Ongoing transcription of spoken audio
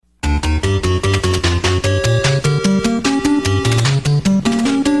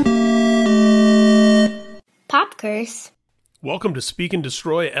Curse. Welcome to Speak and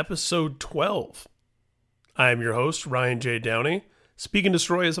Destroy episode 12. I am your host, Ryan J. Downey. Speak and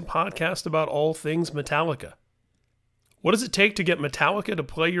Destroy is a podcast about all things Metallica. What does it take to get Metallica to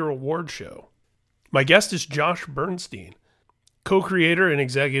play your award show? My guest is Josh Bernstein, co-creator and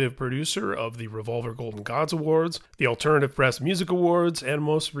executive producer of the Revolver Golden Gods Awards, the Alternative Press Music Awards, and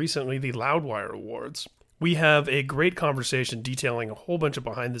most recently the Loudwire Awards. We have a great conversation detailing a whole bunch of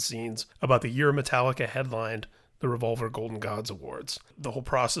behind the scenes about the year Metallica headlined the Revolver Golden Gods Awards. The whole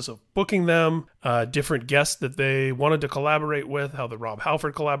process of booking them, different guests that they wanted to collaborate with, how the Rob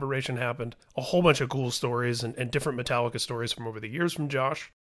Halford collaboration happened, a whole bunch of cool stories and different Metallica stories from over the years from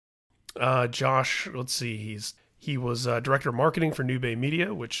Josh. Josh, let's see, he was director of marketing for New Bay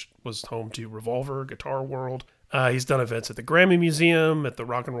Media, which was home to Revolver, Guitar World. He's done events at the Grammy Museum, at the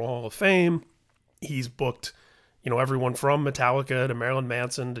Rock and Roll Hall of Fame. He's booked, everyone from Metallica to Marilyn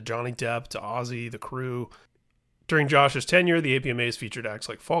Manson to Johnny Depp to Ozzy, The Crew. During Josh's tenure, the APMAs featured acts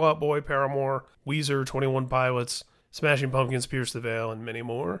like Fall Out Boy, Paramore, Weezer, 21 Pilots, Smashing Pumpkins, Pierce the Veil, and many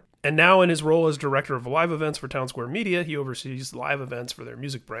more. And now in his role as director of live events for Town Square Media, he oversees live events for their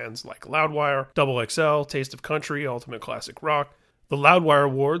music brands like Loudwire, Double XL, Taste of Country, Ultimate Classic Rock. The Loudwire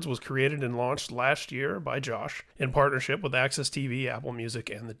Awards was created and launched last year by Josh in partnership with Access TV, Apple Music,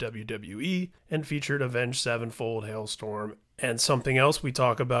 and the WWE, and featured Avenged Sevenfold, Hailstorm, and something else we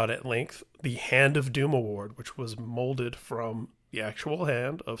talk about at length, the Hand of Doom Award, which was molded from the actual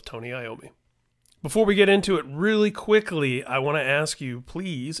hand of Tony Iommi. Before we get into it really quickly, I want to ask you,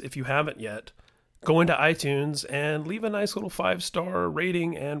 please, if you haven't yet, go into iTunes and leave a nice little 5-star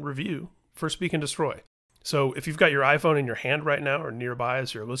rating and review for Speak and Destroy. So if you've got your iPhone in your hand right now or nearby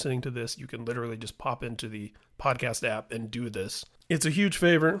as you're listening to this, you can literally just pop into the podcast app and do this. It's a huge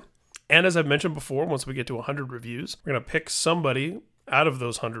favor. And as I've mentioned before, once we get to 100 reviews, we're going to pick somebody out of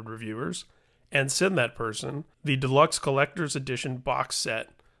those 100 reviewers and send that person the Deluxe Collector's Edition box set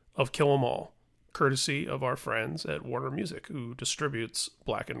of Kill 'Em All, courtesy of our friends at Warner Music, who distributes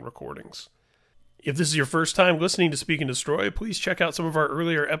Blackened Recordings. If this is your first time listening to Speak and Destroy, please check out some of our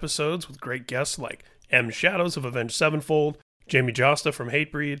earlier episodes with great guests like M. Shadows of Avenged Sevenfold, Jamie Josta from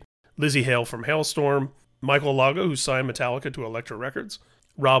Hatebreed, Lizzie Hale from Hailstorm, Michael Lago, who signed Metallica to Elektra Records,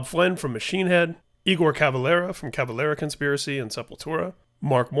 Rob Flynn from Machine Head, Igor Cavalera from Cavalera Conspiracy and Sepultura,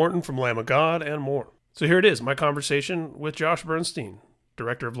 Mark Morton from Lamb of God, and more. So here it is, my conversation with Josh Bernstein,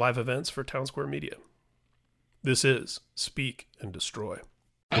 Director of Live Events for Town Square Media. This is Speak and Destroy.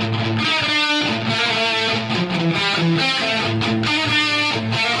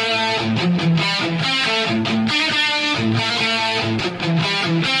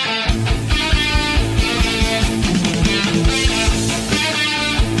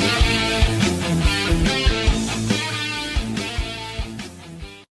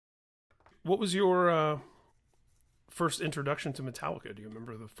 What was your first introduction to Metallica? Do you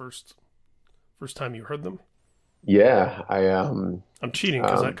remember the first time you heard them? Yeah, I'm cheating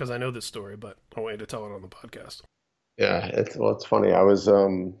because I know this story, but I want you to tell it on the podcast. Yeah, it's funny.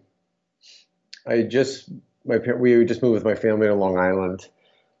 We just moved with my family to Long Island.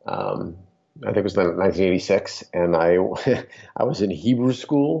 I think it was 1986, and I was in Hebrew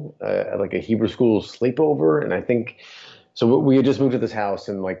school, like a Hebrew school sleepover, and I think so. We had just moved to this house,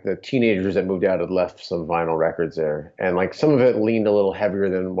 and like the teenagers that moved out had left some vinyl records there, and like some of it leaned a little heavier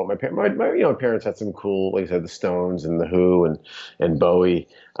than what my parents had some cool, like I said, the Stones and the Who and Bowie,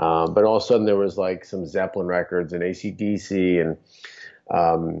 but all of a sudden there was like some Zeppelin records and AC/DC and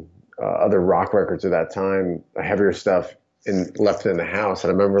other rock records at that time, heavier stuff, left in the house.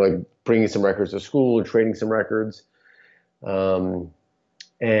 And I remember like bringing some records to school and trading some records, and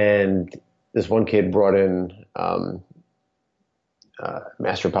this one kid brought in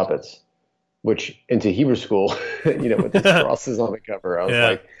Master of Puppets, which into Hebrew school, with the crosses on the cover.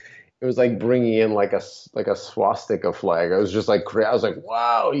 It was like bringing in like a swastika flag. I was just like, I was like,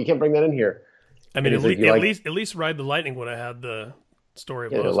 wow, you can't bring that in here. I mean, at least Ride the Lightning would have had the story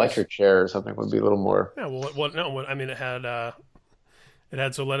of an electric chair or something would be a little more. Yeah, no, I mean, it had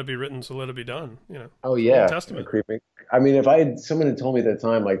So Let It Be Written, So Let It Be Done. Oh yeah, Testament. Creeping. I mean, if someone had told me at the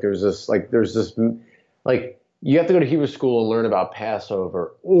time, like there's this you have to go to Hebrew school and learn about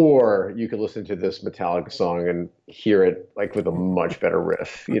Passover, or you could listen to this Metallica song and hear it like with a much better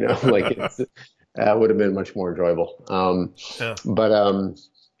riff, like that would have been much more enjoyable.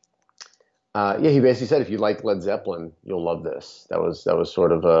 He basically said, if you like Led Zeppelin, you'll love this. That was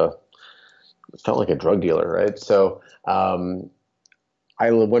sort of it felt like a drug dealer, right? So I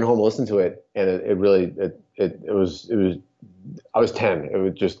went home and listened to it, and it was I was 10. It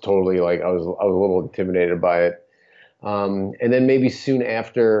was just totally like I was a little intimidated by it. And then maybe soon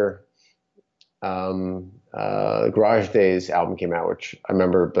after, Garage Days album came out, which I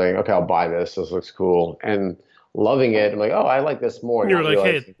remember being, okay, I'll buy this. This looks cool. And loving it. I'm like, oh, I like this more. And you were Not like,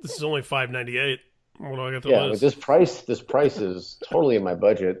 hey, realizing, this is only $5.98. What do I got to yeah, like lose? this price is totally in my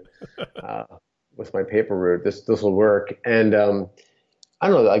budget. Uh, with my paper route, this will work. And I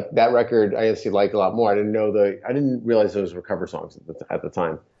don't know, like that record, I actually like a lot more. I didn't realize those were cover songs at the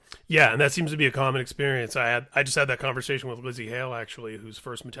time. Yeah, and that seems to be a common experience. I just had that conversation with Lizzie Hale, actually, whose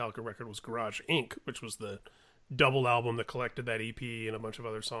first Metallica record was Garage Inc., which was the double album that collected that EP and a bunch of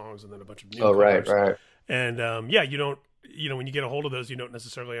other songs and then a bunch of new Oh, right, covers. right. And yeah, you don't, when you get a hold of those, you don't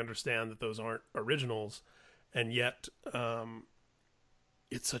necessarily understand that those aren't originals. And yet,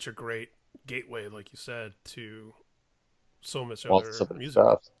 it's such a great gateway, like you said, to so much All other this other music.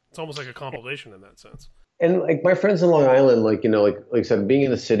 stuff. It's almost like a compilation in that sense. And like my friends in Long Island, like I said, being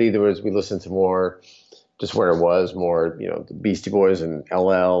in the city, we listened to more just where it was more, the Beastie Boys and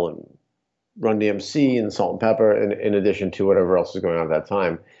LL and Run DMC and Salt and Pepper, in addition to whatever else was going on at that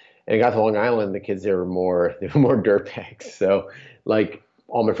time. And it got to Long Island, the kids there were more they were more dirtbags. So like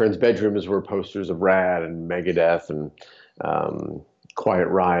all my friends' bedrooms were posters of Rad and Megadeth and Quiet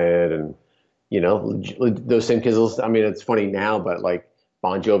Riot and those same kids. I mean, it's funny now, but like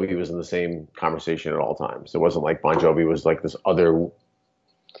Bon Jovi was in the same conversation at all times. It wasn't like Bon Jovi was like this other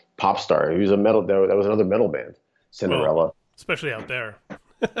pop star. He was a metal. That was another metal band, Well, Cinderella. especially out there.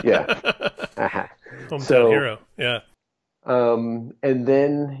 Yeah. Hometown So, hero. Yeah. and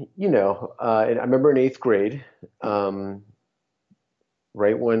then and I remember in eighth grade,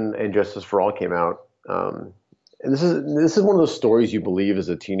 right when And Justice for All came out. And this is one of those stories you believe as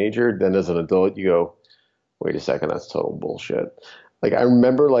a teenager. Then as an adult, you go, wait a second, that's total bullshit. Like I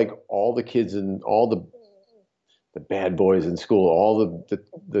remember, like all the kids and all the bad boys in school, all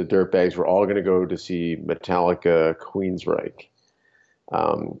the dirtbags were all going to go to see Metallica, Queensryche.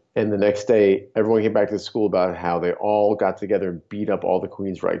 And the next day, everyone came back to school about how they all got together and beat up all the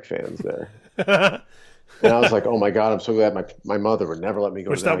Queensryche fans there. And I was like, oh my God, I'm so glad my mother would never let me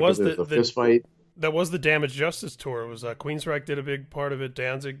go Which to that that was because there was a fist fight. that was the Damage Justice tour. It was Queensryche did a big part of it.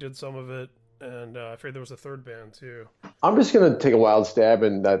 Danzig did some of it, and I figured there was a third band too. I'm just gonna take a wild stab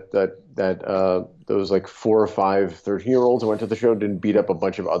and those like 4 or 5 13-year-olds who went to the show didn't beat up a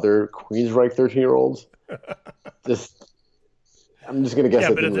bunch of other Queensryche 13-year-olds. Just I'm just gonna guess Yeah,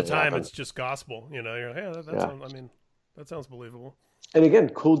 that but at didn't the really time, happen. it's just gospel. You're like, yeah, that Yeah. sounds. I mean, that sounds believable. And again,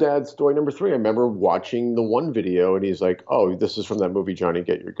 Cool Dad story number 3. I remember watching the one video and he's like, "Oh, this is from that movie Johnny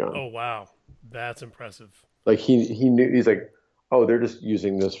Get Your Gun." Oh wow, that's impressive. Like he knew he's like, "Oh, they're just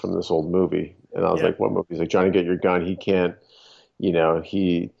using this from this old movie." And I was Yeah, like, "What movie?" He's like, "Johnny Get Your Gun." He can't,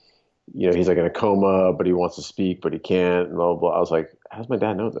 he he's like in a coma, but he wants to speak, but he can't, and blah, blah, blah. I was like, how does my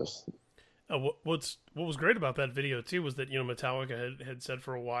dad know this? what was great about that video too was that Metallica had said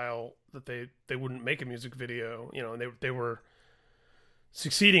for a while that they wouldn't make a music video, and they were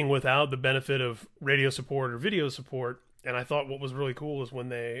succeeding without the benefit of radio support or video support. And I thought what was really cool is when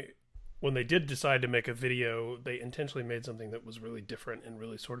they did decide to make a video, they intentionally made something that was really different and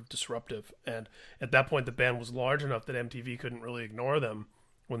really sort of disruptive. And at that point, the band was large enough that MTV couldn't really ignore them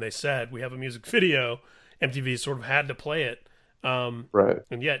when they said, we have a music video. MTV sort of had to play it. Right.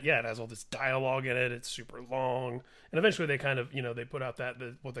 And yet, yeah, it has all this dialogue in it. It's super long. And eventually they kind of, they put out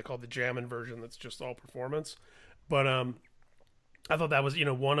what they call the jammin' version that's just all performance. But I thought that was,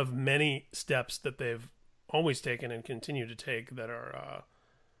 one of many steps that they've always taken and continue to take that are,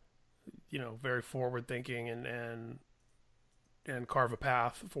 very forward thinking and carve a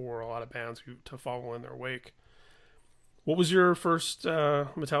path for a lot of bands to follow in their wake. What was your first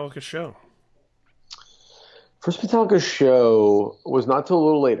Metallica show? First Metallica show was not till a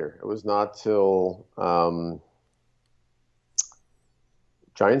little later. It was not till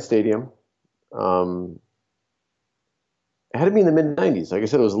Giant Stadium. It had to be in the mid '90s. Like I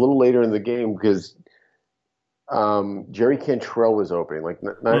said, it was a little later in the game because Jerry Cantrell was opening. Like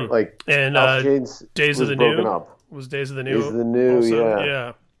And Alice Jane's Days of was the broken New up. was Days of the New. Days of the New, Also? yeah.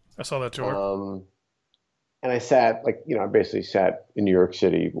 Yeah, I saw that tour. And I sat I basically sat in New York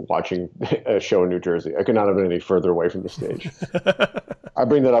City watching a show in New Jersey. I could not have been any further away from the stage. I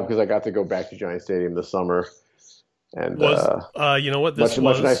bring that up because I got to go back to Giant Stadium this summer, and you know what this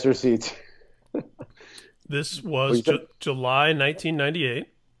much nicer seats. This was July 1998.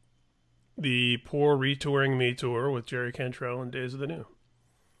 The Poor Retouring Me tour with Jerry Cantrell and Days of the New.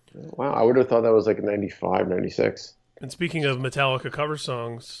 Wow, I would have thought that was like 95, 96. And speaking of Metallica cover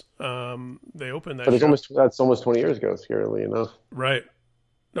songs, they opened that But show. that's almost 20 years ago, scarily enough. Right.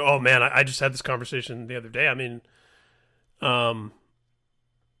 Oh, man, I just had this conversation the other day. I mean, Load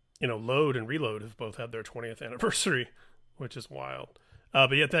and Reload have both had their 20th anniversary, which is wild.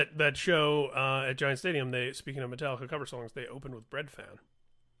 But yet that show at Giant Stadium, they speaking of Metallica cover songs, they opened with Bread Fan,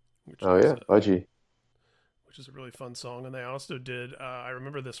 which Oh is yeah, Budgie. which is a really fun song. And they also did. I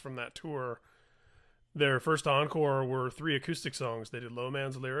remember this from that tour. Their first encore were 3 acoustic songs. They did Low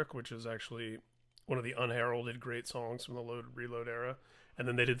Man's Lyric, which is actually one of the unheralded great songs from the Load Reload era, and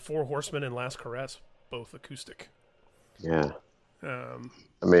then they did Four Horsemen and Last Caress, both acoustic. Yeah. Um,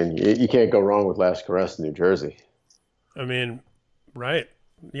 I mean, you can't go wrong with Last Caress in New Jersey. I mean, right?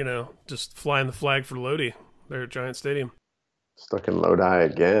 You know, just flying the flag for Lodi there at Giant Stadium. Stuck in Lodi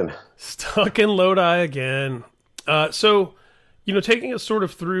again. Stuck in Lodi again. So, you know, taking us sort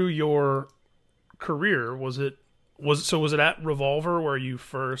of through your career, was it at Revolver where you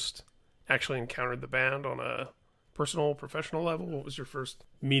first actually encountered the band on a personal, professional level? What was your first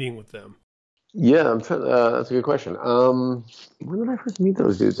meeting with them? Yeah, that's a good question. When did I first meet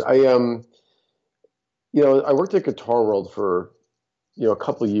those dudes? I worked at Guitar World for, a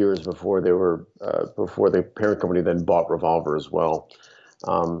couple of years before before the parent company then bought Revolver as well.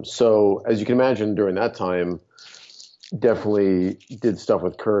 So as you can imagine, during that time, definitely did stuff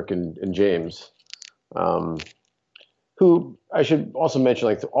with Kirk and James, who I should also mention,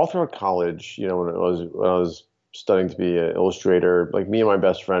 like all throughout college, when I was studying to be an illustrator, like me and my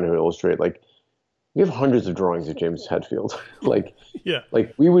best friend who illustrate, like we have hundreds of drawings of James Hetfield. Yeah.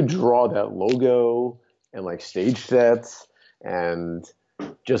 Like we would draw that logo and like stage sets and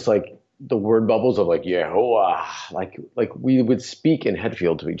just like the word bubbles of like, yeah, like we would speak in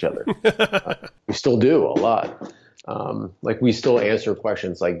Hetfield to each other. We still do a lot. Like we still answer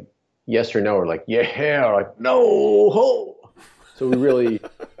questions like yes or no, or like yeah, or like no, ho. So we really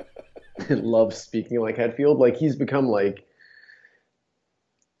love speaking like Hetfield. Like he's become like,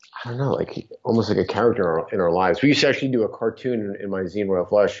 I don't know, like almost like a character in our lives. We used to actually do a cartoon in my zine Royal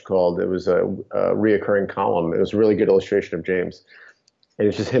Flush it was a reoccurring column. It was a really good illustration of James. And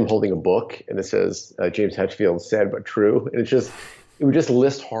it's just him holding a book and it says James Hetfield, sad but true. And it would just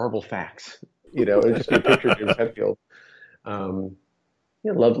list horrible facts. It would just be a picture of James Hetfield.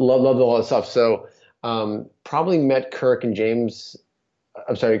 Loved all that stuff. So probably met Kirk and James.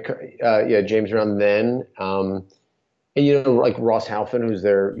 I'm sorry, James around then. And like Ross Halfin, who's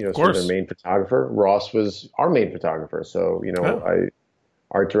their sort of their main photographer. Ross was our main photographer, so I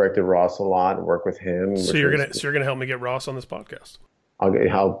art directed Ross a lot and worked with him. So you're gonna help me get Ross on this podcast.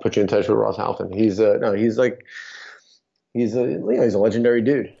 I'll put you in touch with Ross Halfin. He's a legendary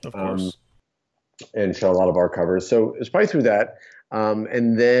dude. Of course. And shot a lot of our covers. So it's probably through that.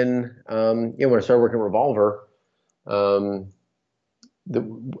 And then when I started working at Revolver, and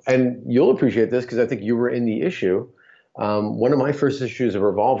you'll appreciate this because I think you were in the issue. One of my first issues of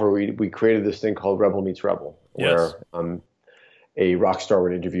Revolver, we created this thing called Rebel Meets Rebel, where a rock star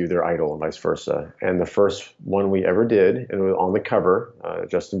would interview their idol and vice versa. And the first one we ever did, and it was on the cover,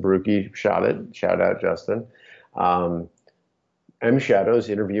 Justin Barucki shot it. Shout out, Justin. M Shadows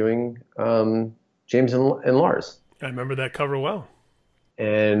interviewing James and Lars. I remember that cover well.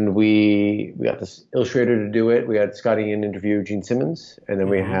 And we got this illustrator to do it. We had Scotty Ian interview Gene Simmons, and then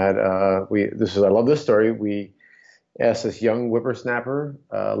we had I love this story. We asked this young whippersnapper,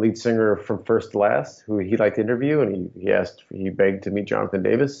 lead singer from First to Last, who he'd like to interview, and he begged to meet Jonathan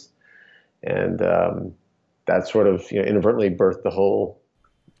Davis, and that sort of inadvertently birthed the whole.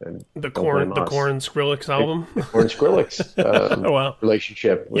 The Korn Skrillex album. The Korn Skrillex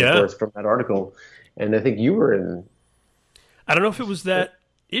relationship was from that article, and I think you were in. I don't know if it was that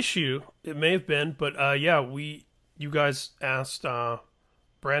issue. It may have been, but you guys asked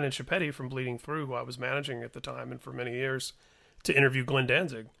Brandon Chiappetti from Bleeding Through, who I was managing at the time and for many years, to interview Glenn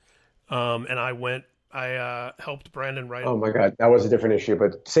Danzig. And I helped Brandon write. Oh my God, that was a different issue,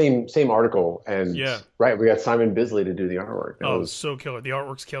 but same article. And right, we got Simon Bisley to do the artwork. That was so killer. The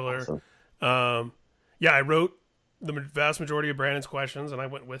artwork's killer. Awesome. I wrote the vast majority of Brandon's questions, and I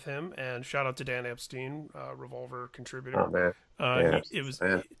went with him. And shout out to Dan Epstein, Revolver contributor. Oh man, it was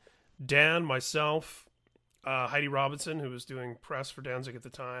Dan, myself, Heidi Robinson, who was doing press for Danzig at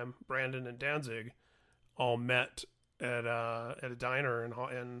the time. Brandon and Danzig all met at a diner in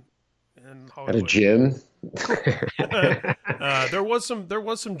Hollywood. At a gym. There was some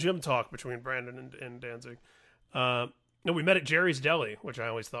gym talk between Brandon and Danzig. No, we met at Jerry's Deli, which I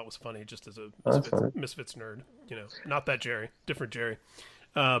always thought was funny, just as a Misfits nerd. Not that Jerry, different Jerry.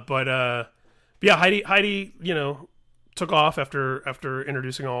 But Heidi, took off after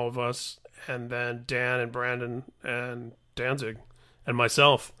introducing all of us, and then Dan and Brandon and Danzig and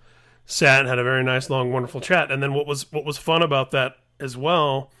myself sat and had a very nice, long, wonderful chat. And then what was fun about that as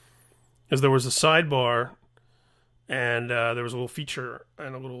well is there was a sidebar, and there was a little feature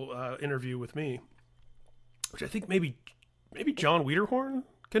and a little interview with me, which I think maybe maybe John Wiederhorn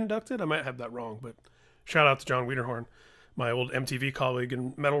conducted. I might have that wrong, but shout out to John Wiederhorn, my old MTV colleague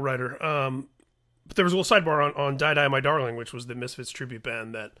and metal writer. But there was a little sidebar on Die Die My Darling, which was the Misfits tribute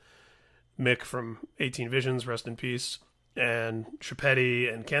band that Mick from 18 Visions, rest in peace, and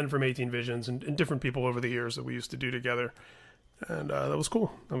Chiapetti and Ken from 18 Visions and different people over the years that we used to do together. And that was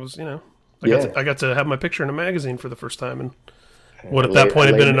cool. That was, I got to have my picture in a magazine for the first time, and what at that point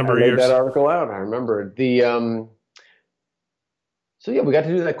had been a number of years. That article out. I remember so yeah, we got to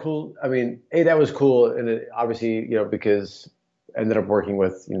do that cool. I mean, that was cool, and it, obviously, because I ended up working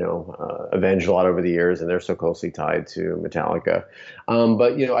with Avenged a lot over the years, and they're so closely tied to Metallica.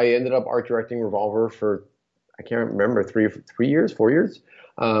 But I ended up art directing Revolver for I can't remember 4 years,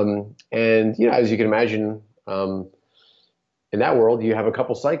 and as you can imagine. In that world, you have a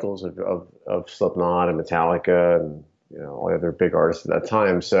couple cycles of Slipknot and Metallica and all the other big artists at that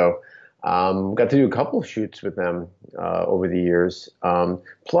time. So got to do a couple of shoots with them over the years.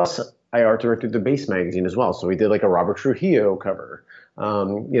 Plus, I art directed the Bass magazine as well. So we did like a Robert Trujillo cover.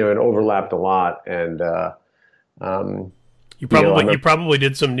 It overlapped a lot. And you probably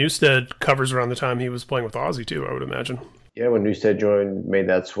did some Newsted covers around the time he was playing with Ozzy too, I would imagine. Yeah, when Newsted made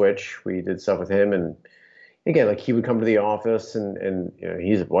that switch, we did stuff with him. And again, like he would come to the office and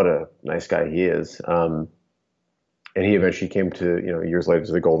he's what a nice guy he is. And he eventually came to, years later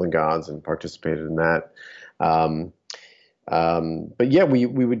to the Golden Gods and participated in that. But yeah, we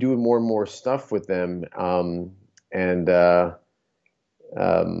would do more and more stuff with them. That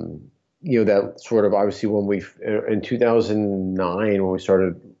sort of obviously when in 2009, when we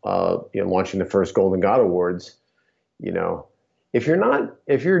started, launching the first Golden God Awards, if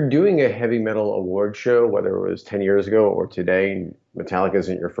you're doing a heavy metal award show, whether it was 10 years ago or today, Metallica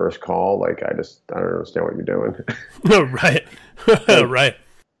isn't your first call. Like, I don't understand what you're doing. No, right. Right.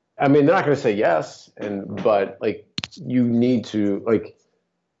 I mean, they're not going to say yes. But like, you need to, like,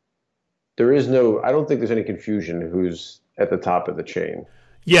 I don't think there's any confusion who's at the top of the chain.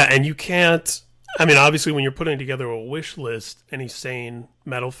 Yeah. And you can't, I mean, obviously when you're putting together a wish list, any sane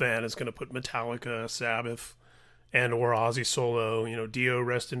metal fan is going to put Metallica, Sabbath, and or Ozzy solo, Dio,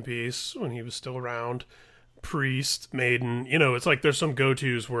 rest in peace, when he was still around, Priest, Maiden, it's like there's some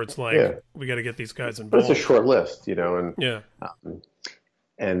go-tos where it's like, we got to get these guys involved. But it's a short list, and yeah.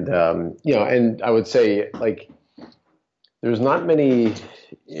 And I would say, like, there's not many,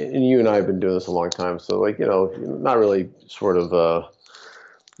 and you and I have been doing this a long time, so like, not really sort of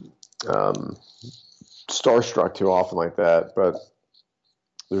starstruck too often like that, but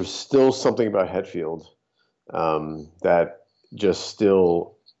there's still something about Hetfield that just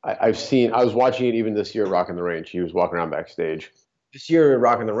still, I was watching it even this year at Rock on the Range. He was walking around backstage. This year at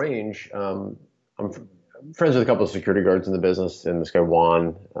Rock on the Range, I'm friends with a couple of security guards in the business, and this guy,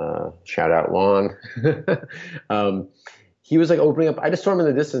 Juan, shout out Juan. He was like opening up, I just saw him in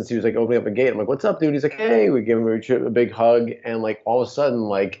the distance. He was like opening up a gate. I'm like, what's up, dude? He's like, hey, we give him a big hug. And like all of a sudden,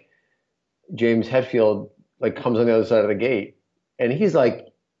 like James Hetfield like comes on the other side of the gate, and he's like,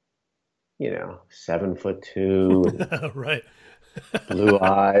 7'2", right? Blue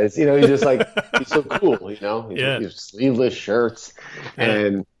eyes, he's just like, he's so cool, he's sleeveless shirts,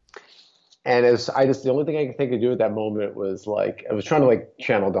 and the only thing I could think of do at that moment was like, I was trying to like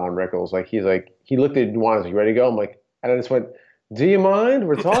channel Don Rickles, like he looked at Juan, was like, you ready to go? I'm like, and I just went, do you mind?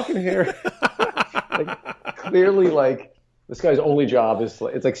 We're talking here. Like, clearly, like this guy's only job is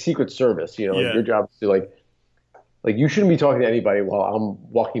it's like Secret Service, your job is to like you shouldn't be talking to anybody while I'm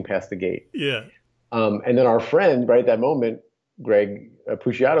walking past the gate. Yeah. And then our friend, right at that moment, Greg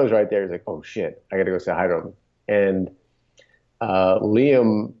Puciato is right there. He's like, oh shit, I got to go say hi to him. And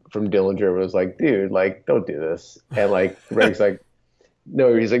Liam from Dillinger was like, dude, like, don't do this. And like, Greg's like,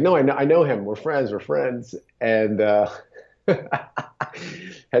 no, he's like, no, I know him. We're friends. And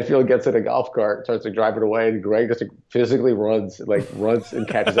Hetfield gets in a golf cart, starts to drive it away, and Greg just like, physically runs and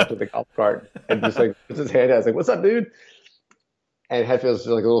catches up to the golf cart and just like puts his hand out. He's like, what's up, dude? And Hetfield's just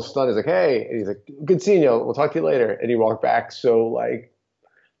like a little stunned. He's like, hey. And he's like, good seeing you. We'll talk to you later. And he walked back so like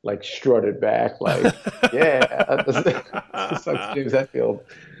strutted back, like, yeah, this sucks James Hetfield.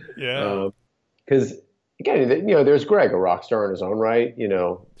 Yeah. Because again, there's Greg, a rock star in his own right.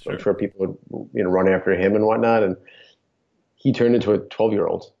 Sure. I'm sure people would, run after him and whatnot. And he turned into a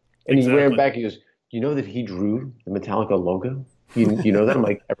 12-year-old. And Exactly. He ran back. He goes, you know that he drew the Metallica logo? You know that? I'm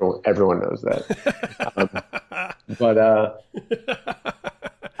like, everyone knows that. But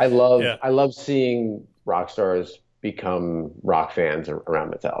I love seeing rock stars become rock fans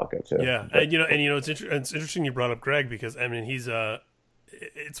around Metallica too. Yeah, but, and it's interesting you brought up Greg, because I mean he's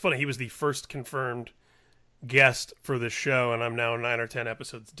it's funny, he was the first confirmed guest for this show, and I'm now 9 or 10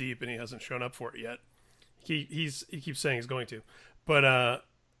 episodes deep, and he hasn't shown up for it yet. He keeps saying he's going to, but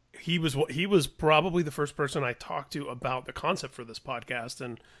he was probably the first person I talked to about the concept for this podcast,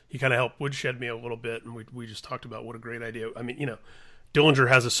 and he kind of helped woodshed me a little bit, and we just talked about what a great idea. I mean, Dillinger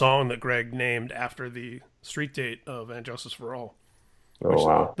has a song that Greg named after the street date of And Justice for All. Oh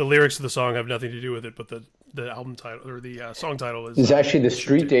wow! The lyrics of the song have nothing to do with it, but the album title or the song title is. It's actually the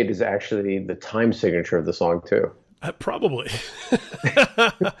street date is actually the time signature of the song too. Probably.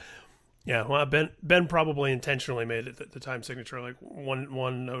 Yeah, well, Ben probably intentionally made it the time signature like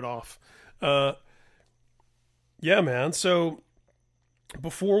one note off. Yeah, man. So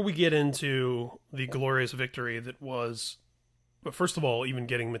before we get into the glorious victory that was, but first of all, even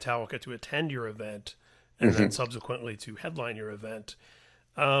getting Metallica to attend your event and then subsequently to headline your event,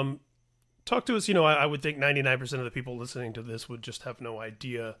 talk to us. I would think 99% of the people listening to this would just have no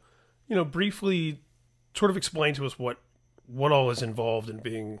idea. Briefly, sort of explain to us what all is involved in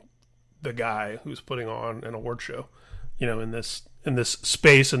being the guy who's putting on an award show, in this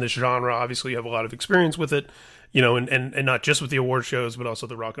space, in this genre. Obviously you have a lot of experience with it, and not just with the award shows, but also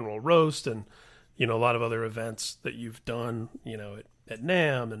the Rock and Roll Roast and, a lot of other events that you've done, at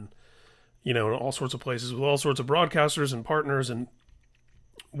NAMM and, in all sorts of places with all sorts of broadcasters and partners. And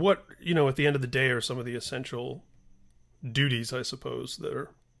what, at the end of the day are some of the essential duties, I suppose, that are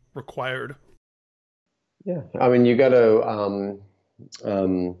required. Yeah. I mean, you got to,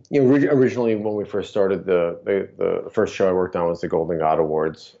 originally when we first started, the first show I worked on was the Golden God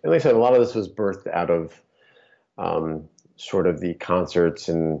Awards. And like I said, a lot of this was birthed out of sort of the concerts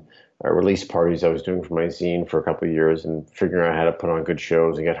and release parties I was doing for my zine for a couple of years and figuring out how to put on good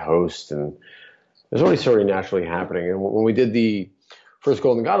shows and get hosts. And it was already sort of naturally happening. And when we did the first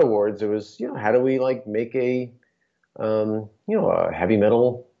Golden God Awards, it was, how do we make a heavy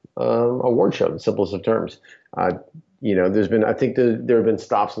metal award show in the simplest of terms. There's been, I think there have been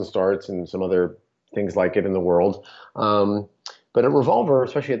stops and starts and some other things like it in the world. But at Revolver,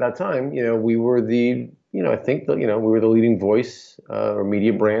 especially at that time, we were I think we were the leading voice or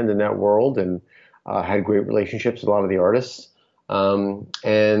media brand in that world and had great relationships with a lot of the artists.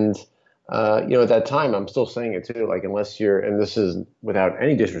 At that time, I'm still saying it too, unless you're, and this is without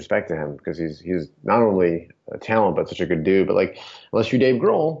any disrespect to him, because he's not only a talent, but such a good dude, but unless you're Dave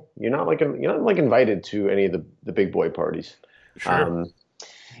Grohl, you're not invited to any of the big boy parties. Sure.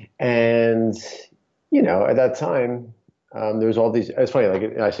 At that time, there was all these, it's funny,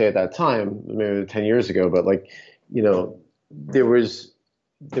 I say at that time, maybe 10 years ago, but there was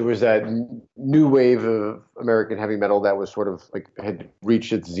that new wave of American heavy metal that was sort of had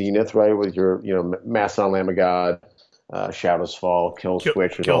reached its zenith, right? With your, Mastodon, Lamb of God, Shadows Fall, Kill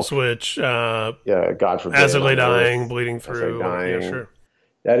Switch. Switch. God Forbid. As I Lay Dying, Bleeding Through. Dying. Yeah, sure.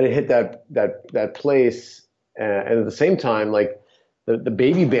 That it hit that place. And at the same time, the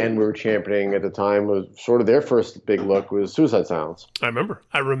baby band we were championing at the time was sort of their first big look was Suicide Silence.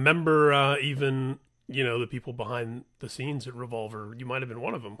 I remember even, the people behind the scenes at Revolver, you might have been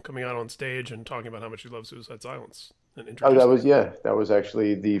one of them, coming out on stage and talking about how much you love Suicide Silence. And that was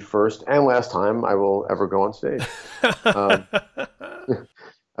actually the first and last time I will ever go on stage.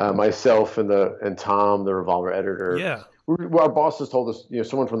 Myself and Tom, the Revolver editor. Yeah. Our bosses told us,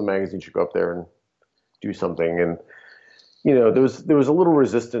 someone from the magazine should go up there and do something. And, there was a little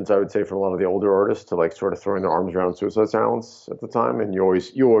resistance, I would say, from a lot of the older artists to sort of throwing their arms around Suicide Silence at the time. And you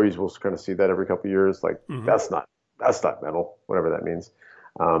always will kind of see that every couple of years. That's not metal, whatever that means.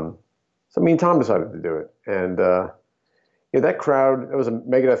 So me and Tom decided to do it. And, that crowd, it was a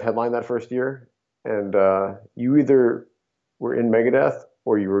Megadeth headline that first year. And you either were in Megadeth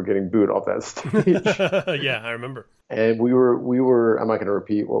or you were getting booed off that stage. Yeah, I remember. And we were, I'm not going to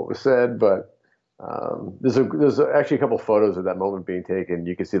repeat what was said, but there's actually a couple photos of that moment being taken.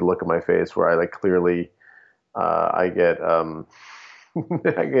 You can see the look on my face where I clearly, I get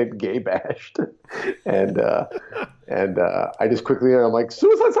I get gay bashed, and I just quickly, I'm like,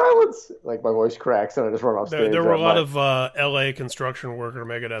 Suicide Silence, my voice cracks and I just run off stage. There were a lot of LA construction worker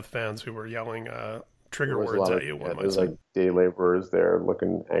Megadeth fans who were yelling trigger words at you. There was day laborers there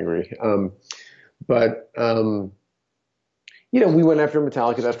looking angry. But we went after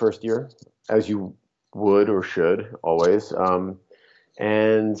Metallica that first year, as you would or should always.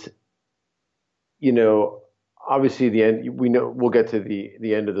 Obviously the end, we'll get to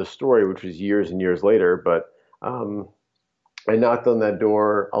the end of the story, which was years and years later, but I knocked on that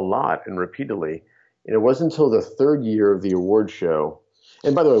door a lot and repeatedly. And it wasn't until the third year of the award show.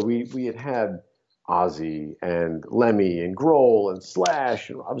 And by the way, we had Ozzy and Lemmy and Grohl and Slash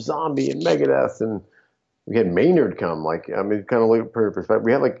and Rob Zombie and Megadeth, and we had Maynard come. Kind of look for perspective.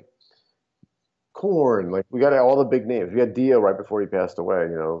 We had Korn. We got all the big names. We had Dio right before he passed away.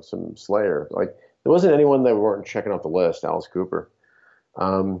 Some Slayer. there wasn't anyone that weren't checking off the list. Alice Cooper,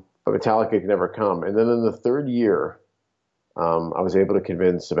 but Metallica could never come. And then in the third year, I was able to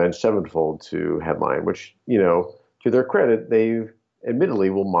convince Avenged Sevenfold to headline, which, to their credit, they admittedly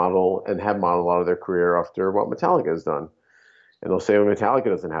will model and have modeled a lot of their career after what Metallica has done. And they'll say, well, Metallica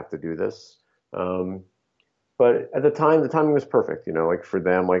doesn't have to do this. But at the time, the timing was perfect. Like for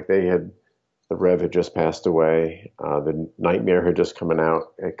them, like the Rev had just passed away. The Nightmare had just came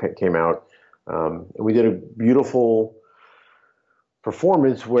out. And we did a beautiful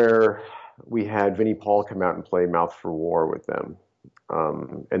performance where we had Vinnie Paul come out and play Mouth for War with them.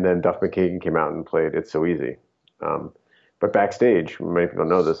 And then Duff McKagan came out and played It's So Easy. But backstage, many people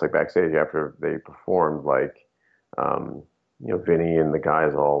know this, like backstage after they performed, like, Vinny and the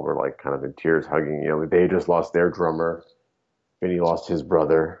guys all were like kind of in tears hugging, they just lost their drummer. Vinny lost his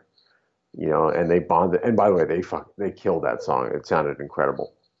brother, and they bonded. And by the way, they killed that song. It sounded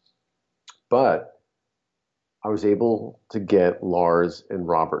incredible. But I was able to get Lars and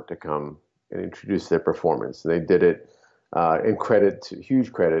Robert to come and introduce their performance. And they did it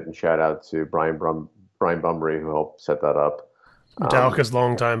huge credit and shout out to Brian Bumbury, who helped set that up. Metallica's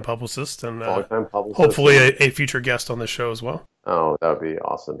longtime publicist and publicist. Hopefully a future guest on the show as well. Oh, that would be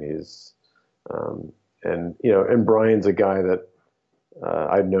awesome. He's, and Brian's a guy that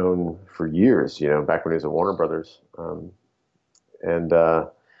I'd known for years, back when he was at Warner Brothers, and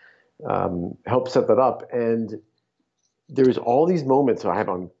helped set that up. And there's all these moments I have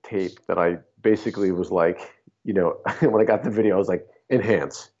on tape that I basically was like, when I got the video, I was like,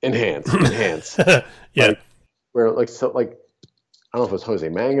 enhance. Yeah. Like, where like, so like, I don't know if it was Jose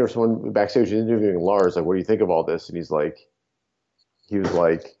Mang or someone backstage interviewing Lars, like, what do you think of all this? And he was like,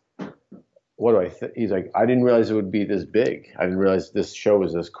 what do I think? He's like, I didn't realize it would be this big. I didn't realize this show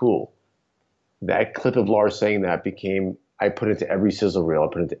was this cool. That clip of Lars saying that I put it into every sizzle reel. I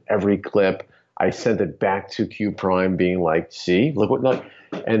put it into every clip. I sent it back to Q Prime being like, see, look what, like,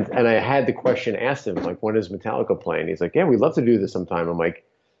 and I had the question asked him, like, when is Metallica playing? He's like, yeah, we'd love to do this sometime. I'm like,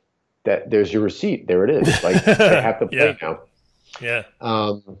 there's your receipt. There it is. Like, they have to play now. Yeah.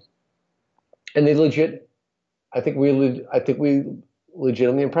 And they I think we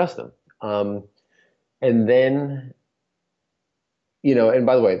legitimately impressed them. And then, and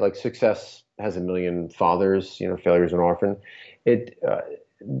by the way, like success has a million fathers, failure is an orphan. There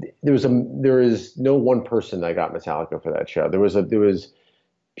is no one person that got Metallica for that show. There was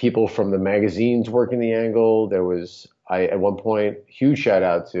people from the magazines working the angle. At one point, huge shout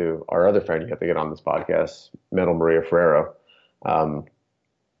out to our other friend you have to get on this podcast, Metal Maria Ferrero,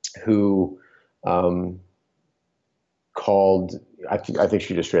 who called. I think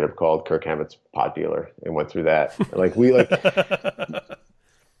she just straight up called Kirk Hammett's pot dealer and went through that.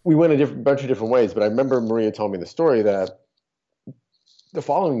 We went a bunch of different ways, but I remember Maria told me the story that the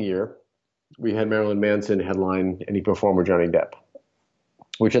following year we had Marilyn Manson headline and he performed with Johnny Depp,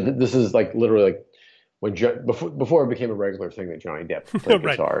 which this is like literally like when before it became a regular thing that Johnny Depp played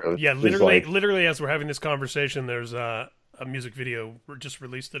right. guitar. Literally as we're having this conversation, there's a music video just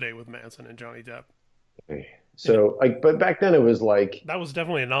released today with Manson and Johnny Depp. So but back then it was like that was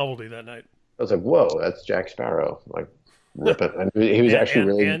definitely a novelty that night. I was like, whoa, that's Jack Sparrow, like ripping. And he was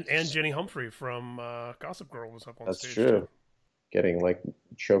and Jenny Humphrey from Gossip Girl was up on stage. That's true. Too. Getting like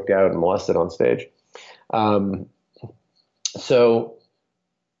choked out and molested on stage. So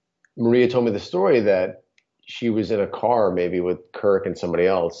Maria told me the story that she was in a car maybe with Kirk and somebody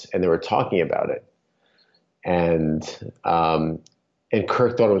else, and they were talking about it. And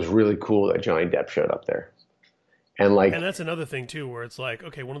Kirk thought it was really cool that Johnny Depp showed up there. And that's another thing too, where it's like,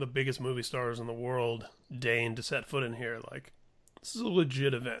 okay, one of the biggest movie stars in the world deigned to set foot in here. Like, this is a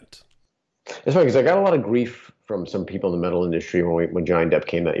legit event. It's funny because I got a lot of grief from some people in the metal industry when Johnny Depp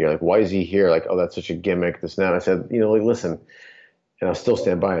came that year. Like, why is he here? Like, oh, that's such a gimmick. This and that. I said, listen, and I'll still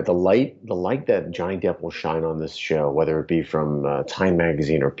stand by it. The light that Johnny Depp will shine on this show, whether it be from Time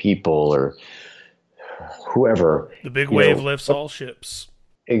Magazine or People or whoever. The big wave lifts all ships.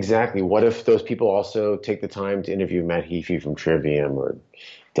 Exactly. What if those people also take the time to interview Matt Heafy from Trivium or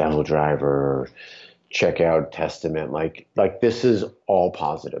Devil Driver or check out Testament? Like this is all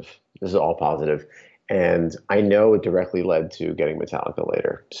positive. This is all positive. And I know it directly led to getting Metallica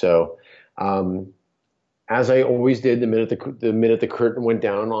later. So as I always did, the minute the curtain went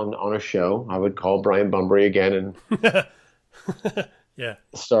down on a show, I would call Brian Bumbury again and yeah,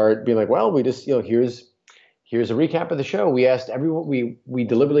 start being like, well, we just, here's a recap of the show. We asked everyone, we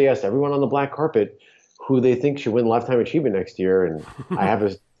deliberately asked everyone on the black carpet who they think should win Lifetime Achievement next year. And I have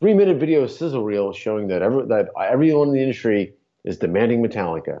a 3-minute video sizzle reel showing that everyone in the industry is demanding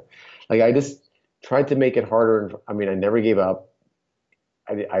Metallica. Like, I just tried to make it harder. And I mean, I never gave up.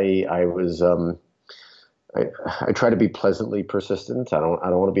 I was, I try to be pleasantly persistent. I don't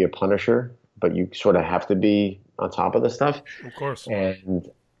want to be a punisher, but you sort of have to be on top of the stuff. Of course. And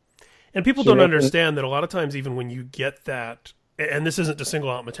And people he don't mentioned, understand that a lot of times, even when you get that, and this isn't to single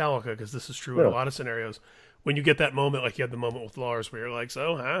out Metallica because this is true in a no, lot of scenarios. When you get that moment, like you had the moment with Lars, where you're like,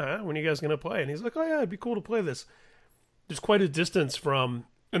 "So, when are you guys going to play?" And he's like, "Oh yeah, it'd be cool to play this." There's quite a distance from,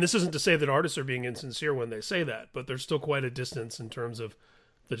 and this isn't to say that artists are being insincere when they say that, but there's still quite a distance in terms of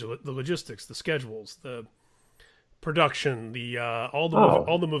the logistics, the schedules, the production, the all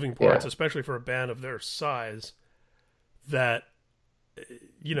the moving parts, yeah, especially for a band of their size. That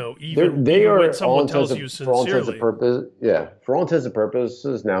they even when are all someone intents tells and you for all intents and sincerely, purposes, yeah, for all intents and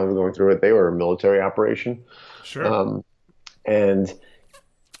purposes. Now we're going through it. They were a military operation, sure, um, and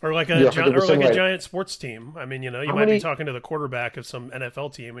or like you're 100% a right. giant sports team. I mean, you How might be many? talking to the quarterback of some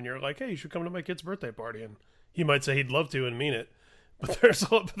NFL team, and you're like, "Hey, you should come to my kid's birthday party," and he might say he'd love to and mean it, but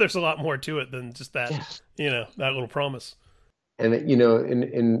there's a lot more to it than just that, Yeah. that little promise. And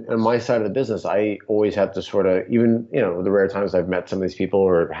in on my side of the business, I always have to sort of, even the rare times I've met some of these people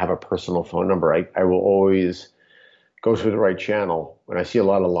or have a personal phone number, I will always go through the right channel. When I see a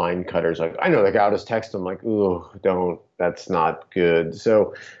lot of line cutters, like I know, like I'll just text them like, "Ooh, don't, that's not good."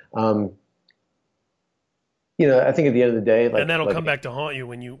 So, um, I think at the end of the day, And that'll come like, back to haunt you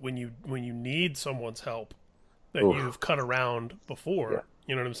when you need someone's help that oof, you've cut around yeah, before.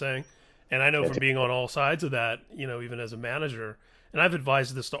 You know what I'm saying? And I know yeah, from being on all sides of that, even as a manager, and I've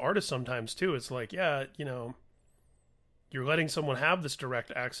advised this to artists sometimes too. It's like, yeah, you're letting someone have this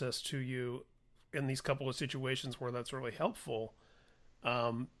direct access to you in these couple of situations where that's really helpful.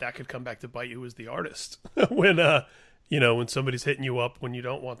 That could come back to bite you as the artist when when somebody's hitting you up when you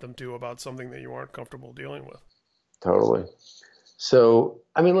don't want them to about something that you aren't comfortable dealing with. totally. So,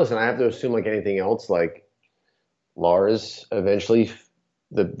 I mean, listen, I have to assume like anything else, like Lars eventually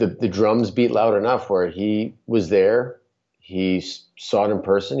the drums beat loud enough where he was there. He saw it in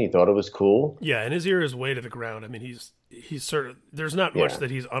person. He thought it was cool. Yeah, and his ear is way to the ground. I mean, he's certain there's not much Yeah,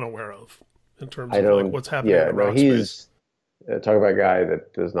 that he's unaware of in terms I of like don't. what's happening in Yeah, the no, rock space. he's talk about a guy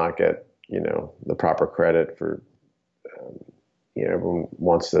that does not get the proper credit for. Everyone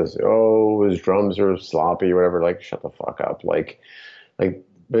wants to. Oh, his drums are sloppy, whatever. Like, shut the fuck up.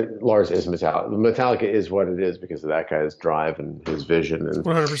 But Lars is Metallica. Metallica is what it is because of that guy's drive and his vision. And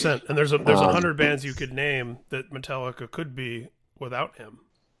 100%. And there's a um, hundred bands you could name that Metallica could be without him.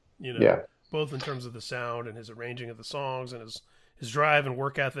 You know, yeah, both in terms of the sound and his arranging of the songs and his drive and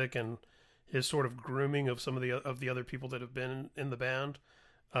work ethic and his sort of grooming of some of the other people that have been in the band,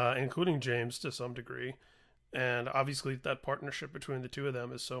 including James to some degree. And obviously, that partnership between the two of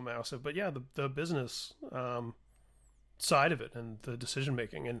them is so massive. But yeah, the business side of it and the decision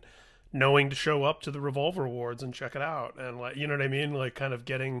making and knowing to show up to the Revolver Awards and check it out and like you know what I mean, like kind of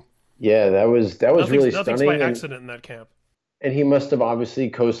getting yeah, that was really nothing's by stunning. accident in that camp. And he must have obviously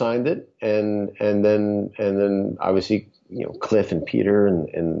co-signed it, and then obviously Cliff and Peter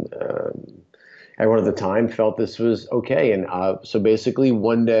and everyone at the time felt this was okay. And so basically,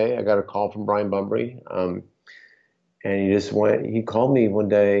 one day I got a call from Brian Bumbry, and he just went. He called me one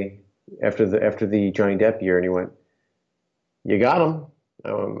day after the Johnny Depp year, and he went, "You got him."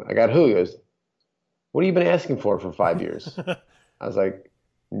 I got who? He goes, "What have you been asking for 5 years?" I was like,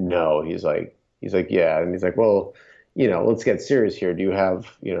 "No." He's like, "Yeah," and he's like, "Well, let's get serious here. Do you have,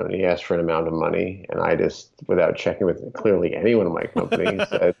 and he asked for an amount of money, and I just, without checking with clearly anyone in my company,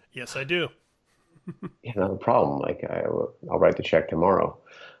 said, Yes, I do. no problem. Like, I'll write the check tomorrow.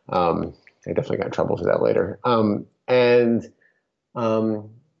 I definitely got in trouble for that later. And um,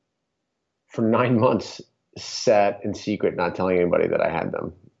 for 9 months, sat in secret, not telling anybody that I had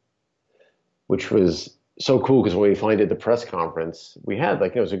them, which was so cool because when we finally did the press conference, we had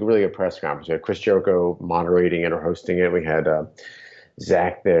it was a really good press conference. We had Chris Jericho moderating it or hosting it. We had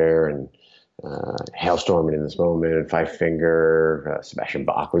Zach there and Hailstorm in this moment and Five Finger. Sebastian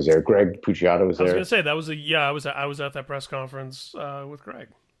Bach was there. Greg Puciato was I was there. gonna say that was I was at that press conference with Greg.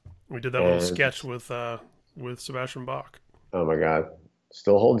 We did that little And sketch with Sebastian Bach. oh my God,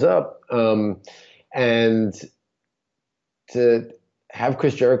 still holds up. And to have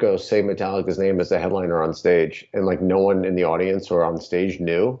Chris Jericho say Metallica's name as the headliner on stage, and like no one in the audience or on stage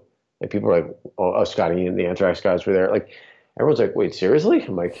knew. Like people were like, "Oh, Scotty and the Anthrax guys were there." Like everyone's like, "Wait, seriously?"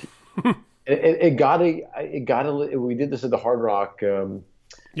 I'm like, it got a. We did this at the Hard Rock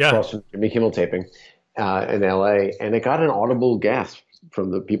Yeah, across from Jimmy Kimmel taping in L.A., and it got an audible gasp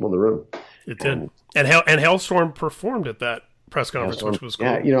from the people in the room. it did. And And Hailstorm performed at that press conference, which was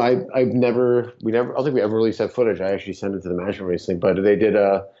yeah, cool. I've never, I don't think we ever released that footage. I actually sent it to the management recently, but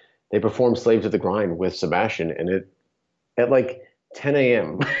they performed "Slave to the Grind" with Sebastian, and it at like 10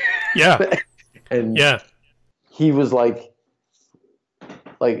 a.m. Yeah, and yeah. he was like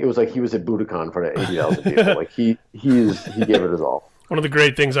it was like he was at Budokan in front of 80,000 people. Like he gave it his all. One of the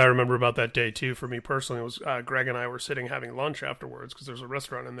great things I remember about that day too, for me personally, was Greg and I were sitting having lunch afterwards because there's a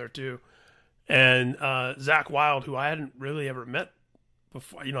restaurant in there too, and Zach Wilde, who I hadn't really ever met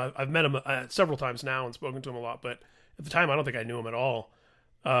before. You know, I've met him several times now and spoken to him a lot, but at the time I don't think I knew him at all.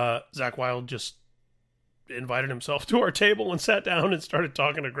 Zach Wilde just invited himself to our table and sat down and started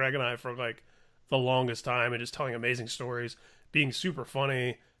talking to Greg and I for like the longest time and just telling amazing stories, being super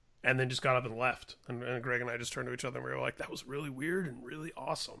funny, and then just got up and left. And Greg and I just turned to each other and we were like, that was really weird and really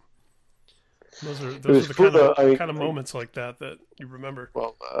awesome. Those are the kind of moments like that you remember.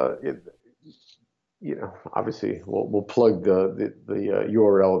 Well, you know, obviously we'll plug the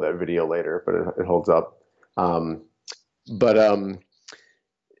URL of that video later, but it holds up.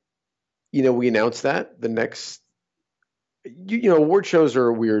 You know, we announced that the next, you know, award shows are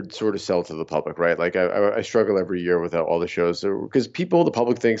a weird sort of sell to the public, right? Like I struggle every year with all the shows because the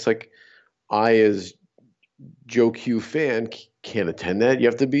public thinks like I, as Joe Q fan, can't attend that. You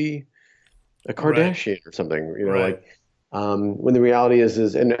have to be a Kardashian or something, you know, right. Like, when the reality is,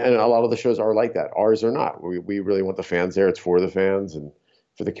 and a lot of the shows are like that. Ours are not. We really want the fans there. It's for the fans and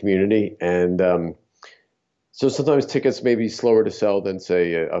for the community. And, so sometimes tickets may be slower to sell than,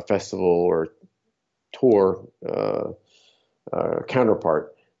 say, a festival or tour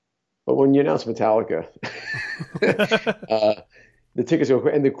counterpart. But when you announce Metallica, the tickets go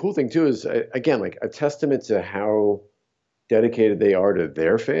quick. And the cool thing, too, is, again, like a testament to how dedicated they are to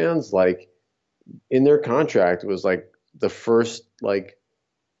their fans. Like in their contract, it was like the first like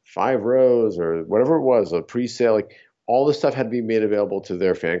 5 rows or whatever it was, a pre-sale. Like all the stuff had to be made available to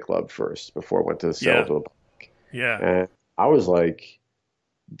their fan club first before it went to the sale to the public. Yeah. And I was like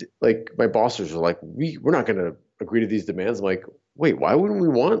my bosses were like, we're not going to agree to these demands. I'm like, wait, why wouldn't we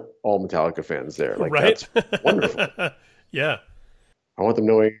want all Metallica fans there? Like, right? That's wonderful. Yeah. I want them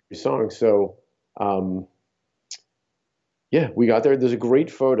knowing every song. So, yeah, we got there. There's a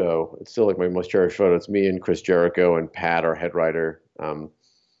great photo. It's still like my most cherished photo. It's me and Chris Jericho and Pat, our head writer,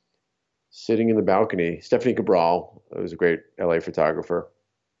 sitting in the balcony. Stephanie Cabral, who's a great LA photographer.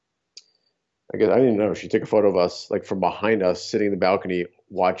 I guess I didn't know. She took a photo of us, like from behind us, sitting in the balcony,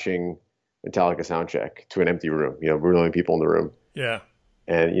 watching Metallica soundcheck to an empty room. You know, we're the only people in the room. Yeah.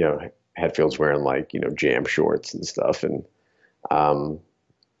 And you know, Hetfield's wearing like, you know, jam shorts and stuff, and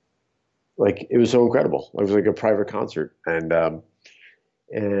like it was so incredible. It was like a private concert, and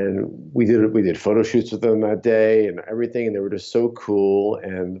we did photo shoots with them that day and everything, and they were just so cool.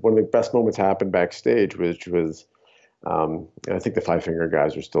 And one of the best moments happened backstage, which was. I think the Five Finger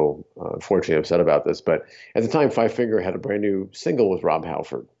guys are still unfortunately upset about this, but at the time, Five Finger had a brand new single with Rob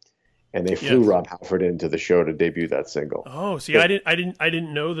Halford, and they flew Rob Halford into the show to debut that single. Oh, see, I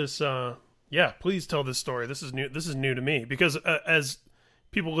didn't know this. Yeah, please tell this story. This is new. This is new to me because as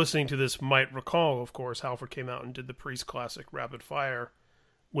people listening to this might recall, of course, Halford came out and did the Priest classic "Rapid Fire"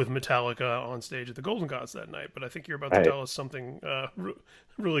 with Metallica on stage at the Golden Gods that night. But I think you're about to tell us something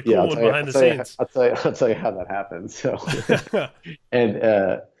really cool and behind the scenes. I'll tell you how that happened. So,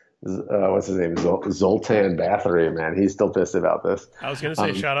 and what's his name? Zoltan Bathory, man, he's still pissed about this. I was going to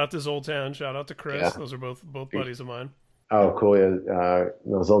say, shout out to Zoltan, shout out to Chris. Yeah. Those are both buddies of mine. Oh, cool. Yeah.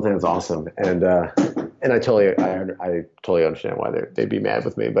 No, Zoltan's awesome, and I totally understand why they'd be mad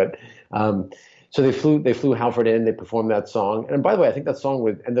with me, but. So they flew Halford in, they performed that song. And by the way, I think that song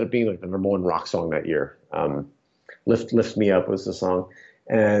ended up being like the #1 rock song that year. Lift Me Up was the song.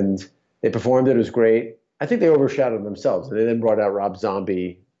 And they performed it. It was great. I think they overshadowed themselves. And they then brought out Rob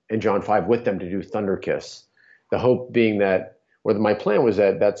Zombie and John Five with them to do Thunder Kiss. The hope being that, or my plan was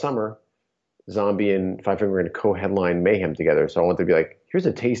that summer, Zombie and Five Finger were going to co-headline Mayhem together. So I wanted to be like, here's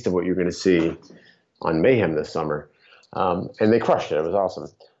a taste of what you're going to see on Mayhem this summer. And they crushed it. It was awesome.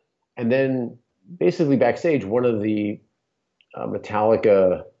 And then basically backstage, one of the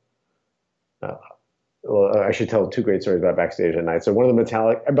Metallica, well, I should tell 2 great stories about backstage that night. So one of the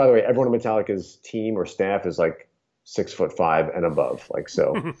Metallica, and by the way, everyone in Metallica's team or staff is like 6'5" and above. Like,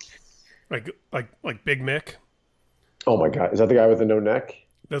 so. like Big Mick. Oh my God. Is that the guy with the no neck?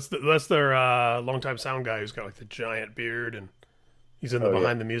 That's their longtime sound guy who's got like the giant beard and he's in the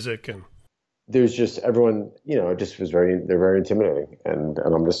behind the music, and there's just everyone, you know, it just was they're very intimidating, and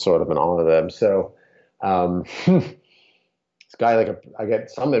I'm just sort of in awe of them. So, this guy, I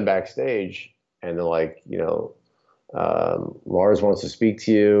get summoned backstage, and they're like, you know, Lars wants to speak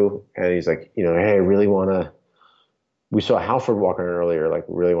to you, and he's like, you know, hey, I really want to. We saw Halford walking in earlier, like,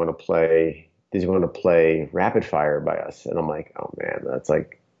 really want to play. Does he want to play Rapid Fire by us? And I'm like, oh man, that's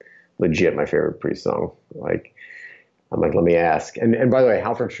like legit my favorite Priest song. Like, I'm like, let me ask. And by the way,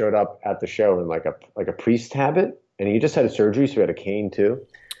 Halford showed up at the show in like a priest habit, and he just had a surgery, so he had a cane too.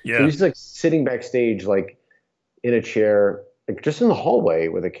 So Yeah. he's like sitting backstage, like in a chair, like just in the hallway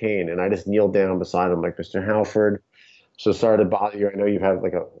with a cane, and I just kneeled down beside him, like, Mr. Halford, so sorry to bother you. I know you've had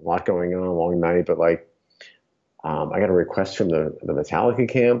like a lot going on, a long night, but like, I got a request from the Metallica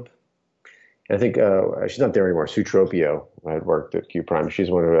camp. And I think she's not there anymore. Sue Tropio, who had worked at Q Prime. She's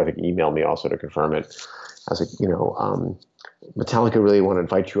the one who I think emailed me also to confirm it. I was like, Metallica really want to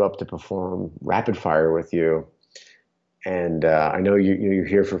invite you up to perform Rapid Fire with you. And I know you're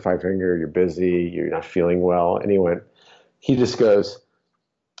here for Five Finger. You're busy. You're not feeling well. And he just goes,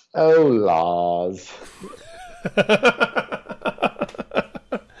 "Oh, laws."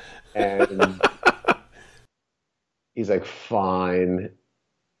 And he's like, "Fine."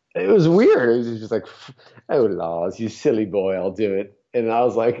 It was weird. It was just like, "Oh, laws, you silly boy, I'll do it." And I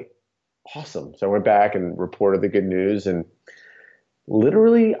was like, awesome. So I went back and reported the good news. And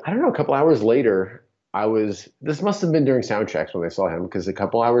literally, I don't know, a couple hours later, this must have been during sound checks when they saw him, because a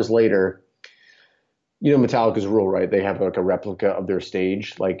couple hours later, Metallica's rule, right? They have like a replica of their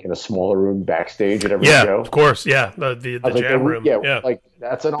stage, like in a smaller room backstage at every Yeah, show. of course. Yeah. The jam room. Yeah, Yeah. like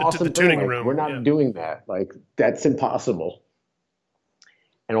that's an awesome the thing. tuning Like, room. we're not doing that. Like, that's impossible.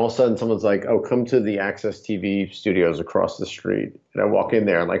 And all of a sudden, someone's like, "Oh, come to the Access TV studios across the street." And I walk in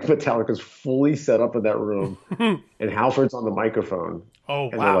there, and like Metallica's fully set up in that room, and Halford's on the microphone. Oh,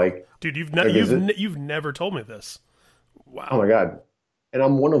 And wow. they're like, Dude, you've never told me this. Wow. "Oh my God." And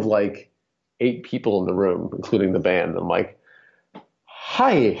I'm one of like 8 people in the room, including the band. I'm like,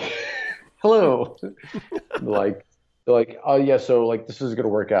 "Hi, hello." They're like, "Oh yeah, so like this is gonna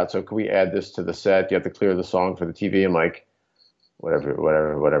work out. So can we add this to the set? You have to clear the song for the TV." I'm like,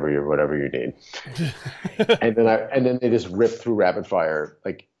 whatever you need. And then they just ripped through Rapid Fire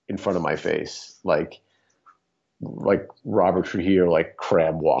like in front of my face, like Robert Trujillo, like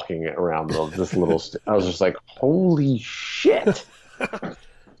crab walking around this little. I was just like, holy shit!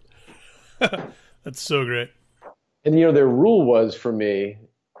 That's so great. And their rule was for me,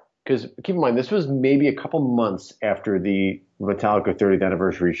 because keep in mind this was maybe a couple months after the Metallica 30th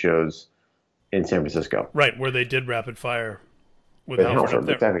anniversary shows in San Francisco. Right, where they did Rapid Fire with Halford up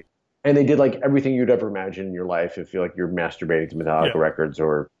there. Exactly. And they did like everything you'd ever imagine in your life if you're masturbating to Metallica records,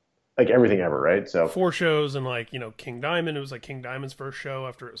 or like everything ever, right? So 4 shows, and like, King Diamond, it was like King Diamond's first show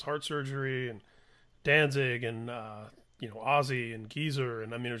after his heart surgery, and Danzig, and Ozzy and Geezer,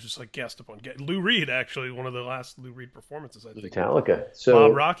 and I mean it was just like guest upon guest. Lou Reed, actually, one of the last Lou Reed performances, I think. Metallica. So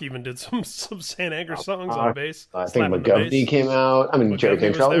Bob Rock even did some San Anger songs on bass. I think McGovney came out. I mean, Jerry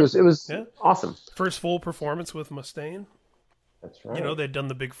Cantrell. It was awesome. First full performance with Mustaine. That's right. They'd done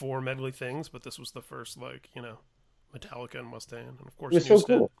the big 4 medley things, but this was the first, like, Metallica and Mustaine, and of course it was so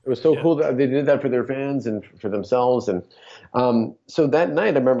cool. It was so cool that they did that for their fans and for themselves. And so that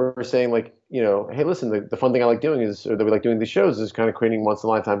night, I remember saying, like, hey, listen, the fun thing I like doing is, or that we like doing these shows, is kind of creating once in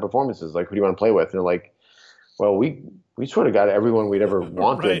a lifetime performances. Like, who do you want to play with? And they're like, well, we sort of got everyone we'd ever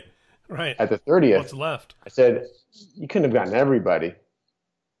wanted right. at the 30th. What's left? I said, you couldn't have gotten everybody.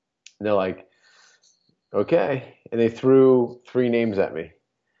 And they're like, okay. And they threw 3 names at me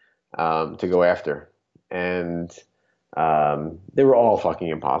to go after. And they were all fucking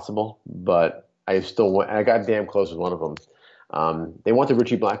impossible, but I still went. I got damn close with one of them. They wanted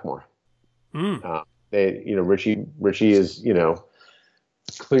Richie Blackmore. Richie is,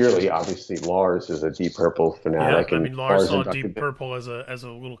 clearly, obviously, Lars is a Deep Purple fanatic. Yeah, I mean, Lars saw Deep Purple as a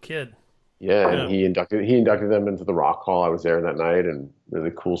little kid. Yeah, and he inducted them into the Rock Hall. I was there that night, and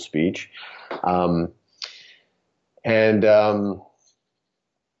really cool speech. At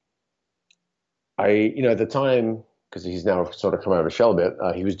the time, because he's now sort of come out of a shell a bit,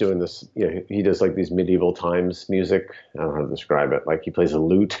 he was doing this, he does like these medieval times music. I don't know how to describe it. Like, he plays a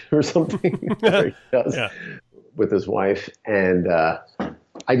lute or something. He does with his wife. And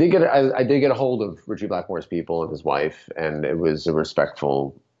I did get a hold of Richie Blackmore's people and his wife, and it was a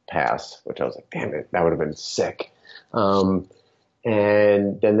respectful pass, which I was like, damn it, that would have been sick. And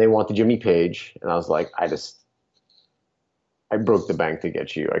then they wanted Jimmy Page, and I was like, I broke the bank to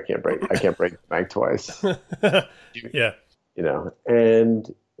get you. I can't break the bank twice. Yeah.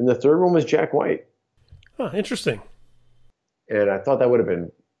 And the third one was Jack White. Oh, interesting. And I thought that would have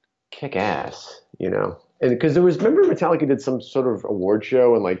been kick ass, And because remember Metallica did some sort of award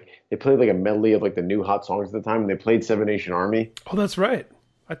show, and like they played like a medley of like the new hot songs at the time, and they played Seven Nation Army. Oh, that's right.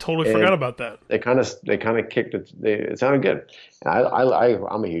 I totally forgot about that. They kind of kicked it. It sounded good. And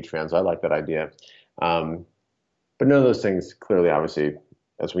I'm a huge fan, so I like that idea. But none of those things, clearly, obviously,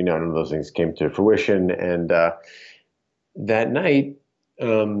 as we know, none of those things came to fruition. And that night,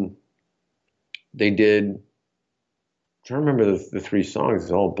 they did trying to remember the three songs.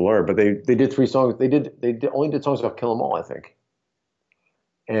 It's all blur, but they did three songs. They only did songs about Kill 'Em All, I think.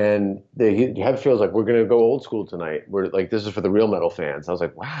 And have feels like we're gonna go old school tonight. We're like this is for the real metal fans. I was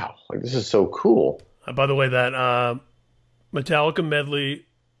like, wow, like this is so cool. By the way, that Metallica medley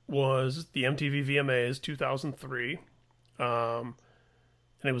was the MTV VMAs 2003.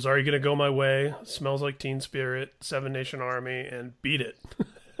 And it was Are You Gonna Go My Way, Smells Like Teen Spirit, Seven Nation Army, and Beat It.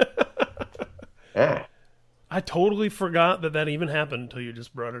 Yeah, I totally forgot that even happened until you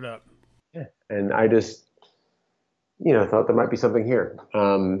just brought it up. yeah. And I just thought there might be something here.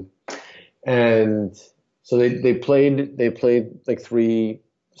 And so they played like three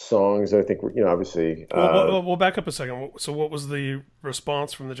songs. I think obviously. We'll back up a second. So what was the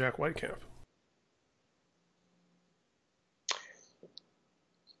response from the Jack White camp?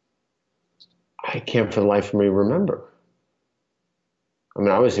 I can't for the life of me remember. I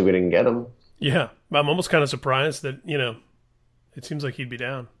mean, obviously we didn't get them. Yeah, I'm almost kind of surprised that it seems like he'd be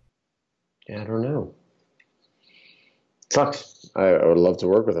down. Yeah, I don't know. Sucks. I would love to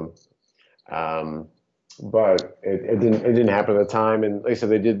work with him, but it didn't happen at the time. And like I said,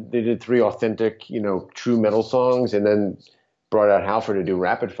 they did three authentic, true metal songs, and then brought out Halford to do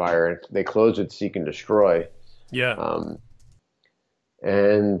Rapid Fire, and they closed with Seek and Destroy. Yeah.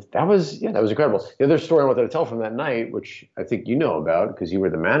 And that was incredible. The other story I wanted to tell from that night, which I think you know about because you were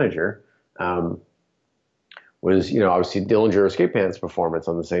the manager, was obviously Dillinger Escape Plan's performance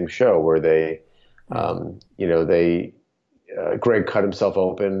on the same show where they, Greg cut himself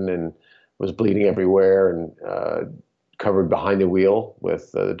open and was bleeding everywhere and covered Behind the Wheel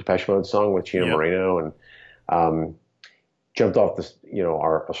with the Depeche Mode song with Chino Moreno and jumped off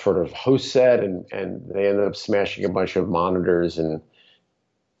our sort of host set and they ended up smashing a bunch of monitors and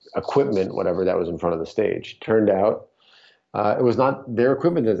equipment, whatever that was in front of the stage. Turned out it was not their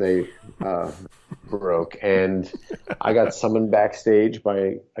equipment that they broke, and I got summoned backstage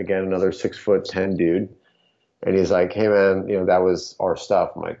by another 6'10" dude, and he's like, "Hey man, that was our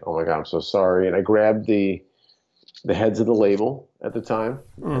stuff." I'm like, "Oh my god, I'm so sorry." And I grabbed the heads of the label at the time,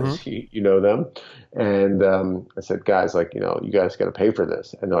 you know them, and I said, "Guys, like you guys got to pay for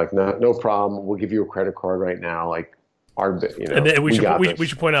this," and they're like, "No problem. We'll give you a credit card right now." Like. And then we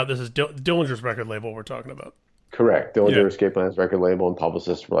should point out this is Dillinger's record label we're talking about. Correct. Dillinger Escape Plan's record label and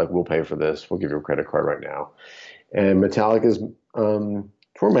publicists were like, "We'll pay for this. We'll give you a credit card right now." And Metallica's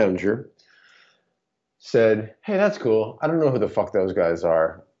tour manager said, "Hey, that's cool. I don't know who the fuck those guys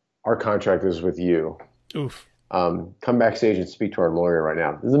are. Our contract is with you. Oof. Come backstage and speak to our lawyer right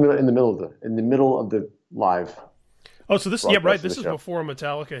now." This is in the middle of the live. Oh, so this This is before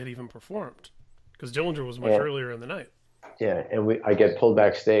Metallica had even performed because Dillinger was much earlier in the night. Yeah, and I get pulled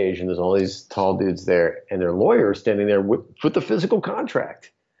backstage, and there's all these tall dudes there, and their lawyers standing there with the physical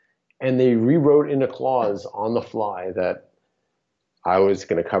contract, and they rewrote in a clause on the fly that I was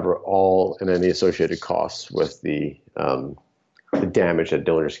going to cover all and any associated costs with the damage that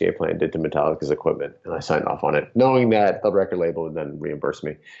Dillinger Escape Plan did to Metallica's equipment, and I signed off on it, knowing that the record label would then reimburse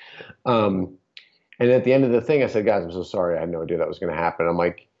me. And at the end of the thing, I said, "Guys, I'm so sorry. I had no idea that was going to happen." I'm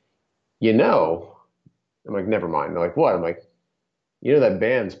like, I'm like, "Never mind." They're like, "What?" I'm like, that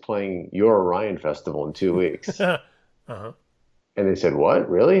band's playing your Orion Festival in 2 weeks. Uh-huh. And they said, "What?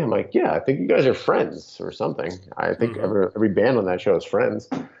 Really?" I'm like, "Yeah, I think you guys are friends or something. I think every band on that show is friends."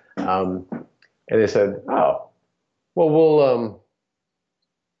 And they said, "Oh, well,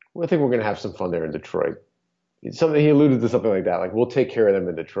 I think we're going to have some fun there in Detroit." He alluded to something like that, like, "We'll take care of them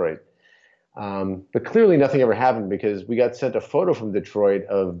in Detroit." But clearly nothing ever happened because we got sent a photo from Detroit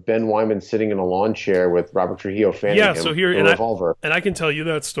of Ben Wyman sitting in a lawn chair with Robert Trujillo fanning him a revolver. And I can tell you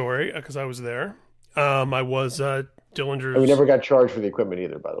that story because I was there. I was Dillinger's... And we never got charged for the equipment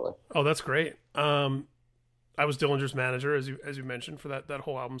either, by the way. Oh, that's great. I was Dillinger's manager, as you mentioned, for that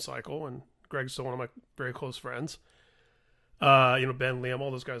whole album cycle, and Greg's still one of my very close friends. Ben, Liam,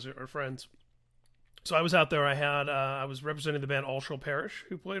 all those guys are friends. So I was out there. I was representing the band All Shall Perish,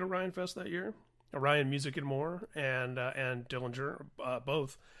 who played Orion Fest that year. Orion Music and More, and Dillinger,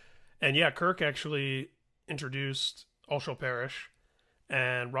 both. And yeah, Kirk actually introduced All Shall Perish,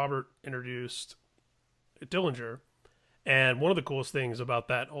 and Robert introduced Dillinger. And one of the coolest things about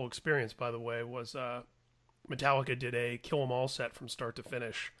that whole experience, by the way, was Metallica did a Kill 'Em All set from start to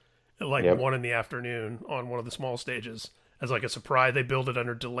finish at 1 in the afternoon on one of the small stages. As like a surprise. They billed it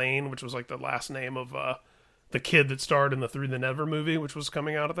under Delane, which was like the last name of the kid that starred in the Through the Never movie, which was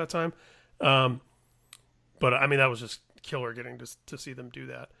coming out at that time. But I mean, that was just killer getting to see them do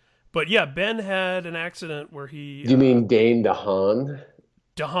that. But yeah, Ben had an accident where he... You mean Dane DeHaan?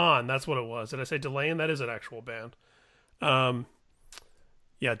 DeHaan, that's what it was. Did I say Delane? That is an actual band. Yeah,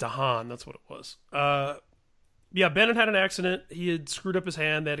 DeHaan, that's what it was. yeah, Ben had an accident. He had screwed up his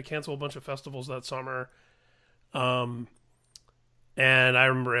hand. They had to cancel a bunch of festivals that summer. And I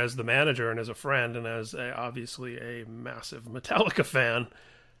remember as the manager and as a friend and as obviously a massive Metallica fan,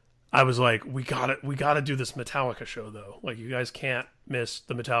 I was like, we gotta do this Metallica show though. Like, you guys can't miss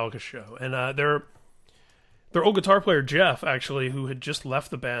the Metallica show. And their old guitar player Jeff, actually, who had just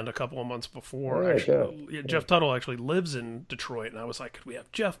left the band a couple of months before, Jeff Tuttle actually lives in Detroit. And I was like, could we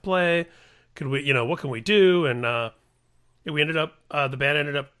have Jeff play? Could we, what can we do? And we ended up, the band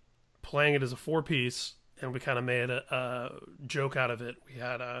ended up playing it as a 4-piece, and we kind of made a joke out of it. We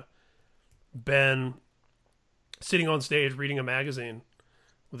had Ben sitting on stage reading a magazine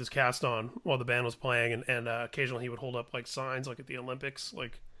with his cast on while the band was playing, and occasionally he would hold up like signs, like at the Olympics,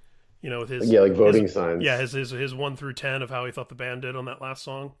 like, with his like voting signs. Yeah, his 1 through 10 of how he thought the band did on that last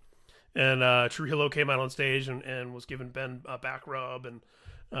song. And Trujillo came out on stage and was giving Ben a back rub, and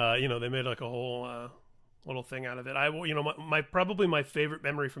they made like a whole little thing out of it. Probably my favorite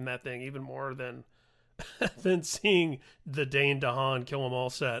memory from that thing, even more than than seeing the Dane DeHaan Kill 'Em All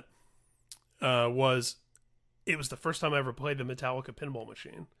set, was it was the first time I ever played the Metallica pinball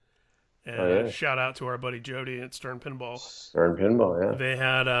machine. And shout out to our buddy Jody at Stern Pinball. Stern Pinball, yeah. They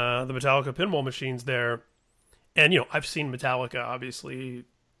had the Metallica pinball machines there. And, I've seen Metallica, obviously,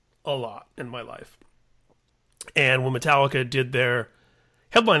 a lot in my life. And when Metallica did their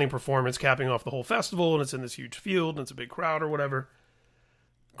headlining performance, capping off the whole festival, and it's in this huge field, and it's a big crowd or whatever,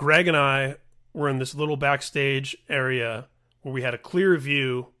 Greg and I were in this little backstage area where we had a clear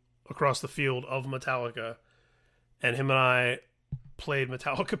view across the field of Metallica, and him and I played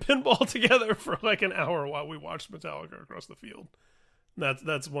Metallica pinball together for like an hour while we watched Metallica across the field.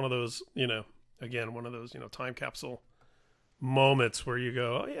 That's one of those, again, one of those, time capsule moments where you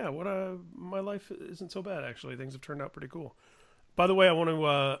go, oh yeah, my life isn't so bad, actually. Things have turned out pretty cool. By the way,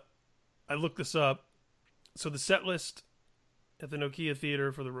 I looked this up. So the set list at the Nokia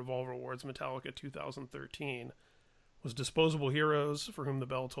Theater for the Revolver Awards Metallica 2013 was Disposable Heroes, For Whom the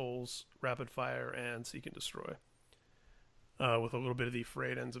Bell Tolls, Rapid Fire, and Seek and Destroy. With a little bit of the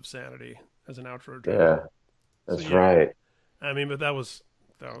Frayed Ends of Sanity as an outro track. Yeah, that's right. I mean, but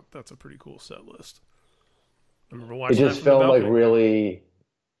that's a pretty cool set list. I remember watching. It just felt like really,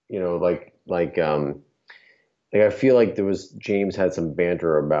 I feel like James had some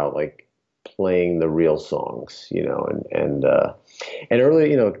banter about like playing the real songs, and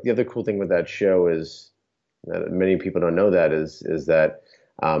early, the other cool thing with that show is that many people don't know that is that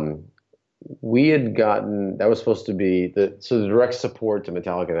we had gotten, that was supposed to be the direct support to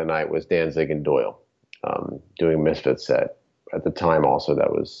Metallica that night was Danzig and Doyle doing Misfits set. At the time also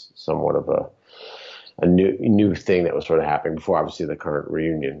that was somewhat of a new thing that was sort of happening before obviously the current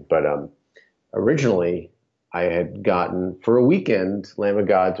reunion. But originally I had gotten for a weekend Lamb of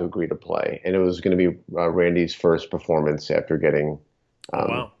God to agree to play, and it was going to be Randy's first performance after getting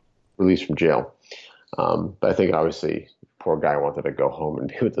released from jail. But I think obviously poor guy wanted to go home and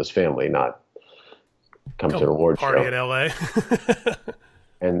be with his family, not come to an award show. Party in LA.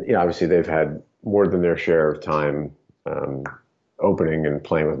 And obviously they've had more than their share of time opening and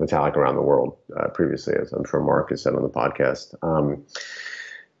playing with Metallica around the world previously, as I'm sure Mark has said on the podcast.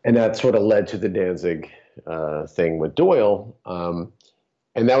 And that sort of led to the Danzig thing with Doyle.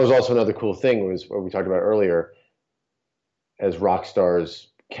 And that was also another cool thing, was what we talked about earlier. As rock stars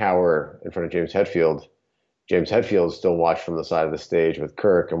cower in front of James Hetfield still watched from the side of the stage with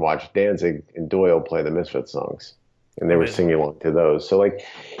Kirk and watched Danzig and Doyle play the Misfits songs. And they were singing along to those. So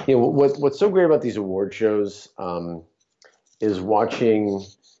what's so great about these award shows is watching,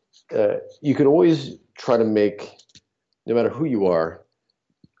 you could always try to make, no matter who you are,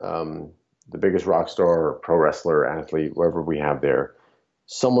 the biggest rock star or pro wrestler, athlete, whoever we have there,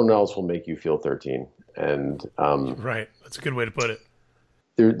 someone else will make you feel 13. And right. That's a good way to put it.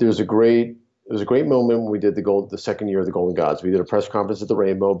 It was a great moment when we did the second year of the Golden Gods. We did a press conference at the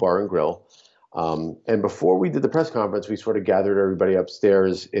Rainbow Bar and Grill. And before we did the press conference, we sort of gathered everybody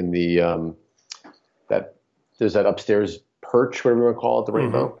upstairs in the, there's that upstairs perch, whatever you want to call it, the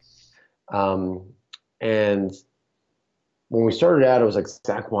Rainbow. And when we started out, it was like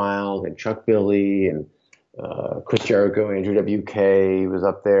Zakk Wylde and Chuck Billy and Chris Jericho, Andrew WK was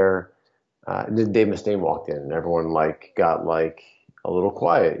up there. And then Dave Mustaine walked in, and everyone got a little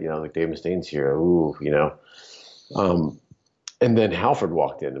quiet, like Dave Mustaine's here, ooh, and then Halford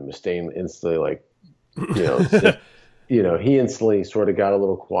walked in, and Mustaine instantly, he instantly sort of got a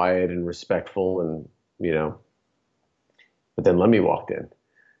little quiet and respectful, and but then Lemmy walked in,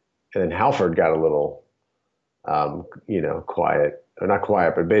 and then Halford got a little, quiet, or not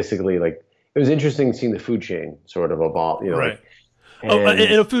quiet, but basically it was interesting seeing the food chain sort of evolve, right. Oh, And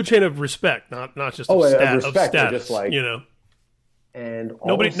in a food chain of respect, not just oh, of respect, but status. just like, You know, and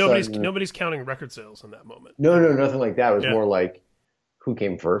all of a sudden, nobody's counting record sales in that moment. no, no, nothing like that. It was Yeah. more like who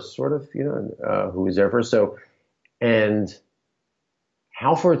came first, sort of, who was there first. So, and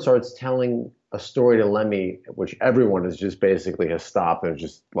Halford starts telling a story to Lemmy, which everyone is just basically has stopped and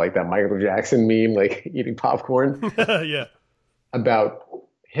just like that Michael Jackson meme, like eating popcorn, Yeah. about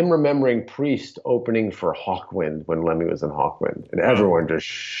him remembering Priest opening for Hawkwind when Lemmy was in Hawkwind, and Wow. everyone just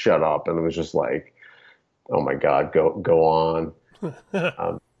shut up, and it was just like, oh my God, go on.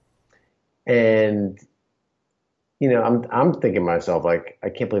 Um, and I'm thinking to myself, like, I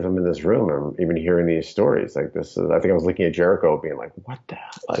can't believe I'm in this room. I'm even hearing these stories. Like this is, I think I was looking at Jericho being like, what the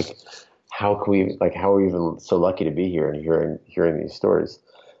hell? Like, how are we even so lucky to be here and hearing these stories?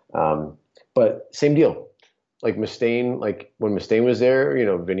 But same deal. Like Mustaine, like when Mustaine was there,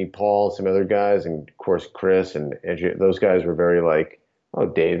 Vinnie Paul, some other guys, and of course Chris and Edge, those guys were very like, oh,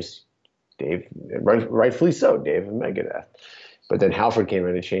 Dave, rightfully so, Dave and Megadeth. But then Halford came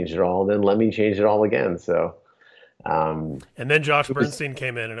in and changed it all. And then Lemmy changed it all again. So, And then Josh it was, Bernstein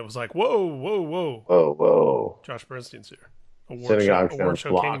came in, and it was like, whoa, whoa, whoa. whoa, whoa. Josh Bernstein's here. Synagogue Award sounds show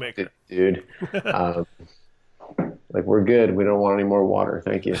blocked, kingmaker. dude. Um, like, we're good. We don't want any more water.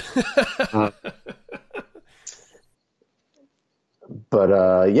 Thank you. Uh,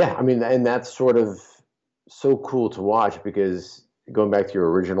 but yeah, I mean, and that's sort of so cool to watch because going back to your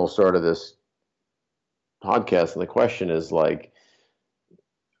original start of this podcast, and the question is like,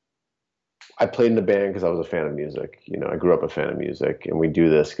 I played in a band because I was a fan of music. I grew up a fan of music, and we do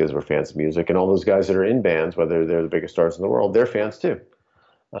this because we're fans of music. And all those guys that are in bands, whether they're the biggest stars in the world, they're fans too.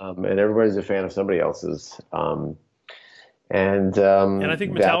 And everybody's a fan of somebody else's. And I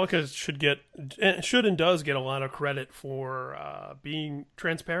think That, Metallica should and does get a lot of credit for being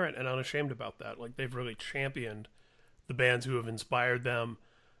transparent and unashamed about that. Like they've really championed the bands who have inspired them,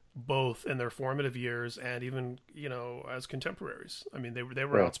 both in their formative years and even as contemporaries. I mean, they were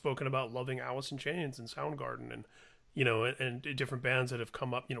right, outspoken about loving Alice in Chains and Soundgarden, and and different bands that have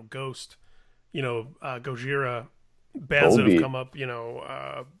come up. Ghost, Gojira, bands that have Volbeat, come up.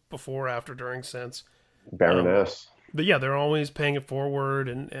 Before, after, during, since. Um, Baroness. but yeah, they're always paying it forward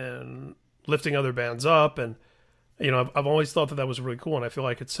and lifting other bands up, and I've always thought that was really cool, and I feel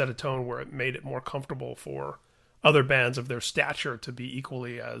like it set a tone where it made it more comfortable for other bands of their stature to be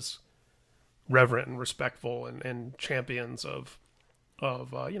equally as reverent and respectful and champions of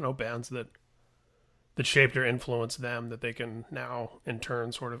bands that shaped or influenced them, that they can now in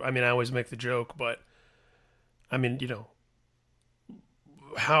turn sort of. I mean, I always make the joke, but I mean,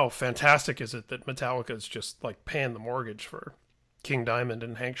 how fantastic is it that Metallica is just like paying the mortgage for King Diamond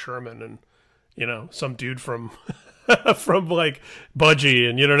and Hank Sherman and some dude from from like Budgie,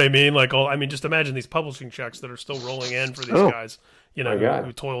 and you know what I mean? Like, I mean, just imagine these publishing checks that are still rolling in for these Oh guys, my who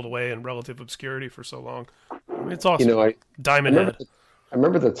God. toiled away in relative obscurity for so long. I mean, it's awesome. I Diamond remember Head. I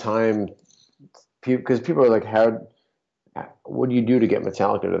remember the time because people are like, what do you do to get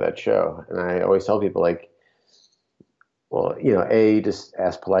Metallica to that show? And I always tell people like, well, just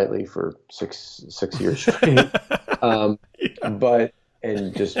ask politely for six years straight, um, Yeah. but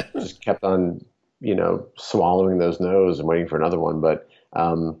and just kept on swallowing those no's and waiting for another one. But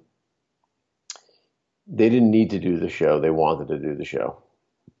they didn't need to do the show; they wanted to do the show.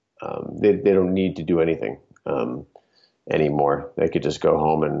 They don't need to do anything anymore. They could just go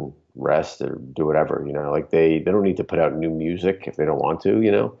home and rest or do whatever. Like they don't need to put out new music if they don't want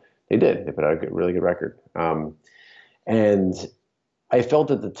to. They did. They put out a really good record. And I felt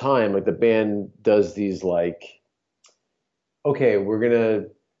at the time like the band does these like, okay, we're gonna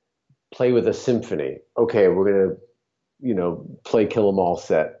play with a symphony. Okay, we're gonna play Kill 'Em All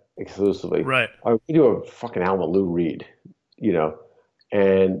set exclusively. Right. We do a fucking album with Lou Reed, you know,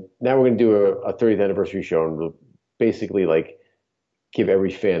 and now we're gonna do a 30th anniversary show and we'll basically like give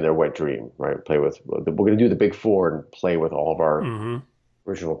every fan their wet dream, right? We're gonna do the big four and play with all of our Mm-hmm.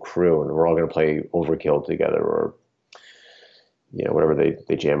 original crew, and we're all gonna play Overkill together or whatever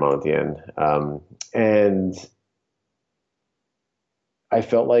they jam on at the end. And I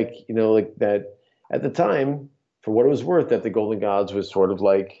felt like, like that at the time, for what it was worth, that the Golden Gods was sort of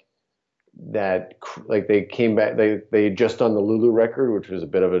like that, like they came back, they had just done the Lulu record, which was a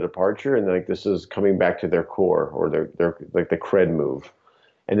bit of a departure. And like, this is coming back to their core or their like the cred move.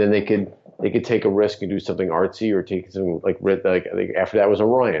 And then they could take a risk and do something artsy or take something like after that was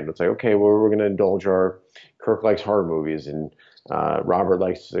Orion. It's like, okay, well, we're going to indulge Kirk likes horror movies and Robert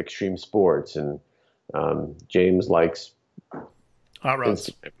likes extreme sports and James likes Hot rods.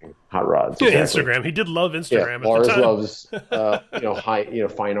 Instagram, hot rods, Yeah, exactly. Instagram. He did love Yeah, Instagram at the Lars time. loves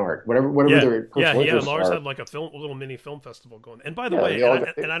fine art, whatever Yeah, their yeah, yeah. interests Lars are. had like a little mini film festival going. And by the Yeah, way, they all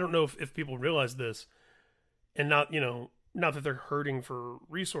and I don't know if people realize this, and not that they're hurting for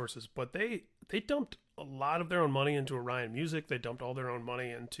resources, but they dumped a lot of their own money into Orion Music. They dumped all their own money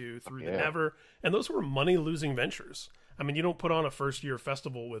into Through the yeah. Never, and those were money losing ventures. I mean, you don't put on a first year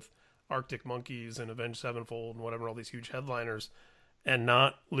festival with Arctic Monkeys and Avenged Sevenfold and whatever, all these huge headliners, and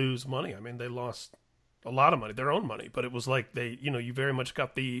not lose money. I mean, they lost a lot of money, their own money, but it was like you very much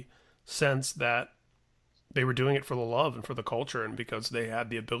got the sense that they were doing it for the love and for the culture, and because they had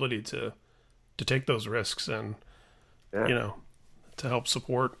the ability to take those risks and Yeah. to help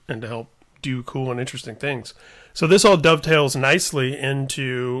support and to help do cool and interesting things. So this all dovetails nicely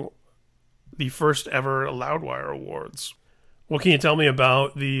into the first ever Loudwire Awards. What can you tell me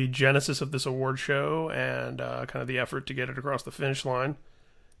about the genesis of this award show and kind of the effort to get it across the finish line?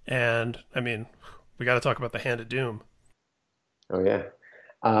 And I mean, we got to talk about the Hand of Doom. Oh yeah.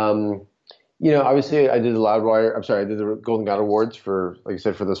 Obviously I did the Loudwire. I'm sorry, I did the Golden God Awards for, like I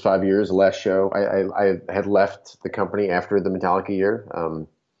said, for those 5 years. The last show, I had left the company after the Metallica year.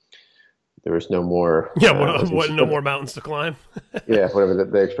 There was no more. Yeah, no more mountains to climb. Yeah, whatever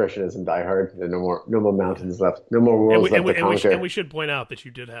the expression is in Die Hard. There are no more mountains left. No more worlds left to conquer. And we should point out that you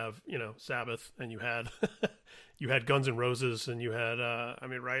did have Sabbath, and you had you had Guns N' Roses, and you had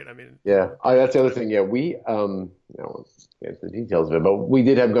right? Yeah, that's the other thing. Yeah, we get into the details of it, but we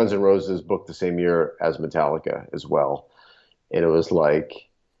did have Guns N' Roses booked the same year as Metallica as well, and it was like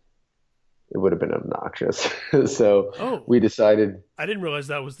it would have been obnoxious. So we decided. I didn't realize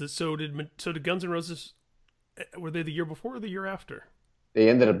that was the so did Guns N' Roses, were they the year before or the year after? They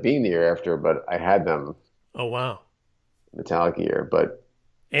ended up being the year after, but I had them. Oh wow, Metallica year, but.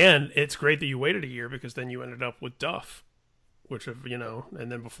 And it's great that you waited a year, because then you ended up with Duff, which and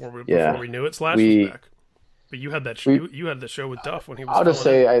then before we knew it, Slash was back. But you had that you had the show with Duff when he was. I'll just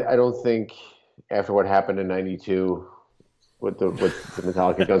say I don't think after what happened in '92 with the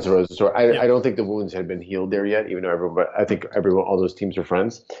Metallica Guns N' Roses story, I don't think the wounds had been healed there yet. Even though I think all those teams are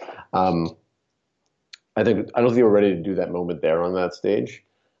friends. I don't think we were ready to do that moment there on that stage,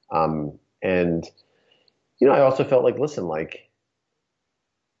 and I also felt like, listen, like.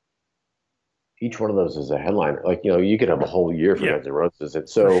 Each one of those is a headliner. Like, you could have a whole year for Guns N' Roses. And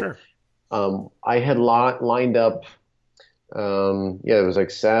so I had lined up, it was like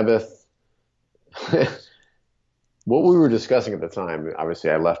Sabbath. What we were discussing at the time,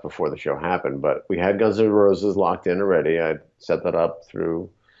 obviously I left before the show happened, but we had Guns N' Roses locked in already. I set that up through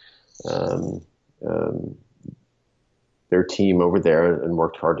their team over there and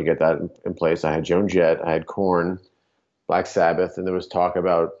worked hard to get that in place. I had Joan Jett, I had Korn, Black Sabbath, and there was talk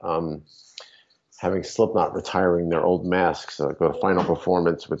about having Slipknot retiring their old masks, like a final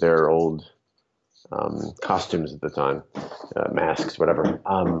performance with their old costumes at the time, masks, whatever.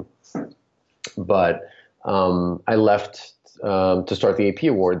 But I left to start the AP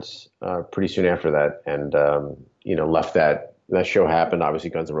Awards pretty soon after that, and left that show happened.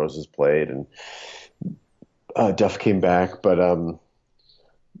 Obviously, Guns N' Roses played, and Duff came back, but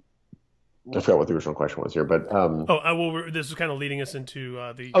I forgot what the original question was here, but this is kind of leading us into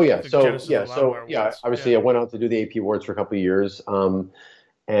the obviously I went on to do the AP Awards for a couple of years, and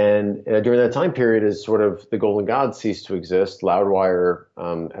during that time period, as sort of the Golden Gods ceased to exist, Loudwire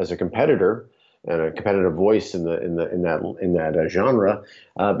as a competitor and a competitive voice in that genre,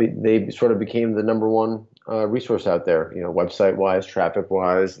 they sort of became the number one resource out there. Website wise, traffic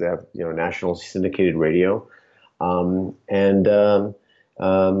wise, they have national syndicated radio, and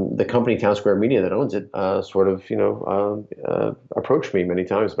the company Town Square Media that owns it approached me many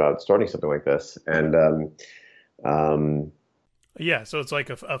times about starting something like this, and so it's like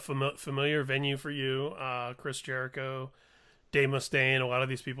a familiar venue for you. Chris Jericho, Dave Mustaine, a lot of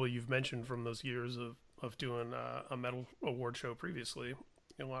these people you've mentioned from those years of doing a metal award show previously.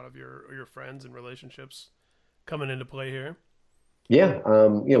 A lot of your friends and relationships coming into play here. Yeah,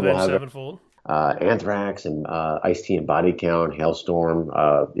 we'll have Sevenfold. Anthrax and Ice-T and Body Count, Hailstorm,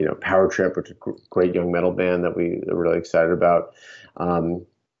 Power Trip, which is a great young metal band that we are really excited about.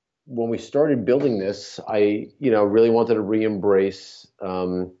 When we started building this, I really wanted to re-embrace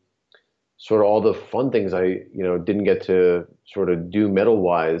sort of all the fun things I didn't get to sort of do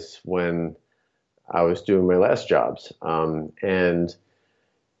metal-wise when I was doing my last jobs. One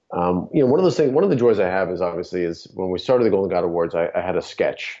of the joys I have is when we started the Golden God Awards, I had a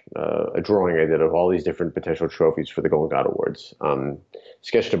sketch, a drawing I did of all these different potential trophies for the Golden God Awards.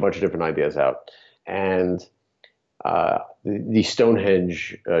 Sketched a bunch of different ideas out, and the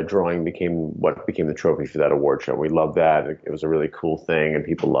Stonehenge drawing became what became the trophy for that award show. We loved that. It was a really cool thing, and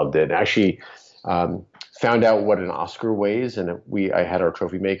people loved it. And actually, found out what an Oscar weighs, and I had our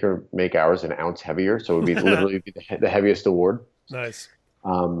trophy maker make ours an ounce heavier, so it would be literally be the heaviest award. Nice.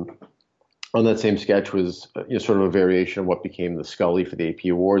 On that same sketch was sort of a variation of what became the Scully for the AP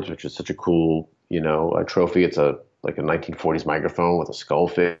Awards, which is such a cool a trophy. It's like a 1940s microphone with a skull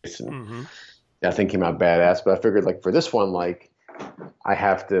face, and that thing came out badass. But I figured like for this one, like I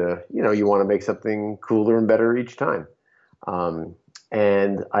have to you want to make something cooler and better each time.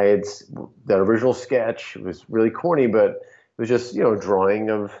 And I had that original sketch. It was really corny, but it was just a drawing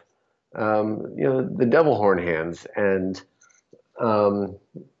of the devil horn hands, and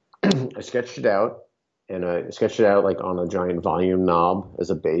I sketched it out, and I sketched it out like on a giant volume knob as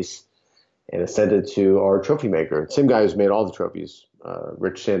a base, and I sent it to our trophy maker, same guy who's made all the trophies,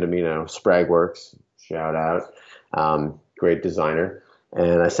 Rich Sandamino, Spragworks, shout out, great designer.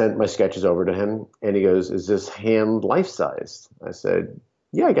 And I sent my sketches over to him, and he goes, "Is this hand life-sized?" I said,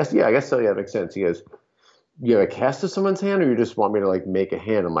 yeah, I guess so. Yeah, it makes sense. He goes, "You have a cast of someone's hand, or you just want me to like make a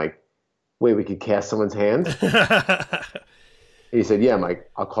hand?" I'm like, "Wait, we could cast someone's hand?" He said, "Yeah,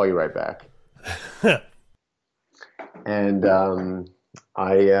 Mike, I'll call you right back." And I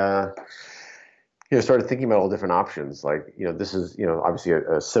started thinking about all different options. Like, this is, obviously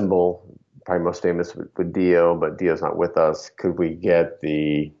a symbol, probably most famous with Dio, but Dio's not with us. Could we get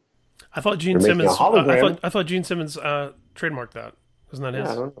the? I thought Gene Simmons. I thought Gene Simmons trademarked that. Isn't that his?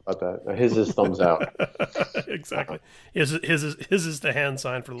 Yeah, I don't know about that. No, his is thumbs out. Exactly. His is the hand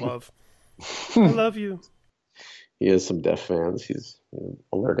sign for love. I love you. He has some deaf fans. He's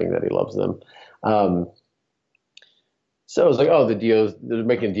alerting that he loves them. So I was like, oh, they're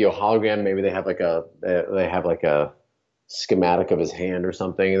making a Dio hologram. Maybe they have like a schematic of his hand or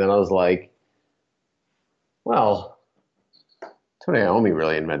something. And then I was like, well, Tony Iommi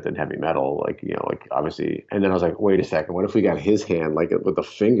really invented heavy metal, like obviously. And then I was like, wait a second, what if we got his hand like with the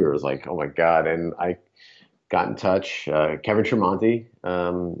fingers? Like, oh my God. And I got in touch. Kevin Tremonti,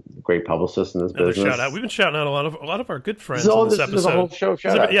 great publicist in this business. Shout out. We've been shouting out a lot of our good friends in this episode. This is a whole show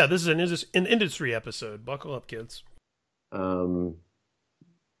shout out. Yeah, this is an industry episode. Buckle up, kids.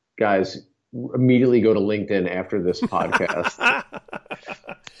 Guys, immediately go to LinkedIn after this podcast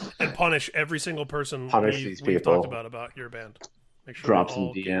and punish every single person we've talked about your band. Make sure drop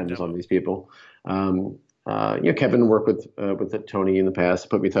some DMs on these people. Kevin worked with Tony in the past,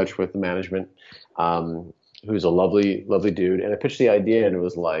 put me in touch with the management, who's a lovely, lovely dude. And I pitched the idea, and it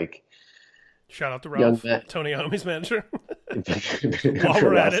was like, shout out to Ralph, Tony Iommi's manager. While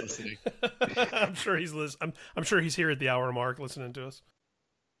we're at it, I'm sure he's listening. I'm sure he's here at the hour mark listening to us.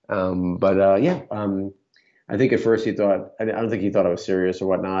 I think at first I don't think he thought I was serious or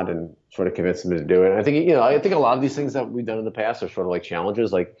whatnot, and sort of convinced him to do it. And I think a lot of these things that we've done in the past are sort of like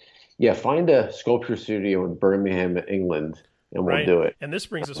challenges. Like, find a sculpture studio in Birmingham, England, and we'll do it. And this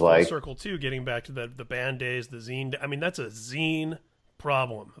brings us full circle too, getting back to the band days, the zine. I mean, that's a zine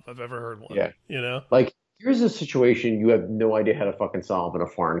problem if I've ever heard one. Yeah. Like, here's a situation you have no idea how to fucking solve in a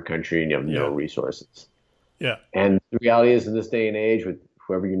foreign country, and you have no resources. Yeah. And the reality is, in this day and age, with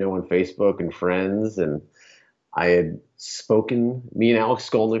whoever you know on Facebook and friends, and I had me and Alex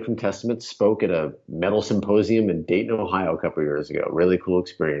Skolnick from Testament spoke at a metal symposium in Dayton, Ohio a couple of years ago. Really cool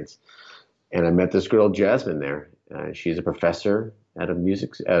experience. And I met this girl, Jasmine, there. She's a professor at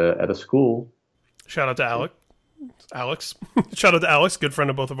a school. Shout out to Alex. Shout out to Alex, good friend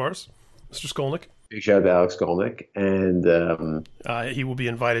of both of ours, Mr. Skolnick. Big shout out to Alex Skolnick. And he will be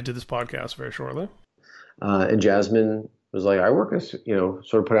invited to this podcast very shortly. And Jasmine was like, I work at,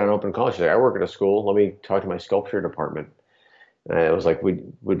 sort of put out an open call. She's like, I work at a school. Let me talk to my sculpture department. And I was like,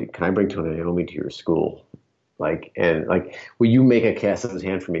 can I bring Tony Iommi to your school? Will you make a cast of his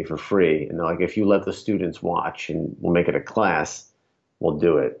hand for me for free? And they're like, if you let the students watch and we'll make it a class, we'll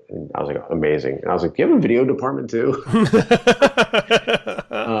do it. And I was like, amazing. And I was like, do you have a video department too?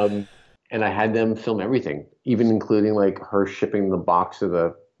 And I had them film everything, even including like her shipping the box of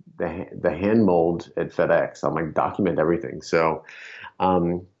the hand mold at FedEx. I'm like, document everything. So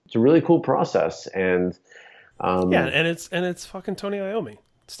it's a really cool process. And and it's fucking Tony Iommi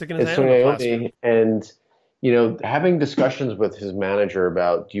sticking his hand Tony in the Iommi, and having discussions with his manager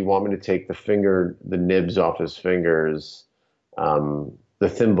about, do you want me to take the nibs off his fingers, the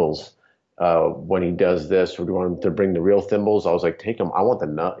thimbles, when he does this, or do you want him to bring the real thimbles? I was like, take them. I want the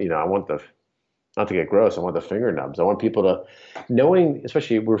nut. I want the, not to get gross, I want the finger nubs. I want people to, knowing,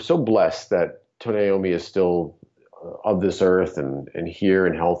 especially, we're so blessed that Tony Iommi is still of this earth and here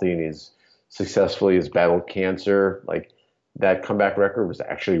and healthy, and he's successfully has battled cancer. Like, that comeback record was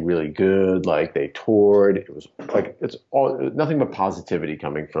actually really good. Like they toured. It was like it's all nothing but positivity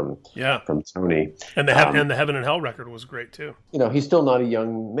coming Yeah. from Tony. And the Heaven and Hell record was great too. He's still not a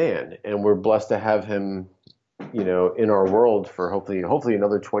young man, and we're blessed to have him, in our world for hopefully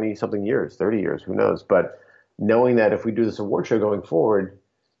another 20 something years, 30 years, who knows. But knowing that if we do this award show going forward,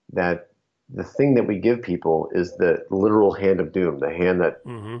 that the thing that we give people is the literal hand of doom, the hand that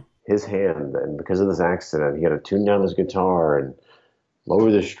Mm-hmm. his hand, and because of this accident, he had to tune down his guitar and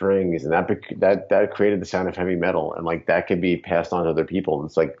lower the strings, and that created the sound of heavy metal, and like that can be passed on to other people. And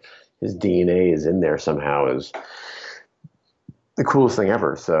it's like his DNA is in there somehow, is the coolest thing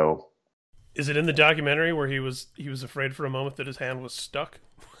ever. So, Is it in the documentary where he was afraid for a moment that his hand was stuck?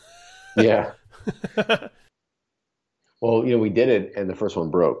 yeah. Well, we did it, and the first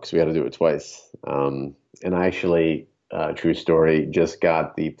one broke, so we had to do it twice. And I actually, true story, just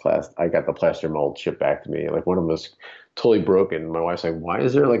got I got the plaster mold shipped back to me. Like one of them was totally broken. My wife's like, "Why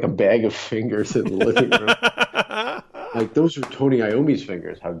is there like a bag of fingers in the living room?" Like those are Tony Iommi's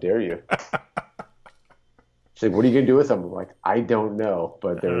fingers. How dare you? She's like, "What are you gonna do with them?" I'm like, "I don't know,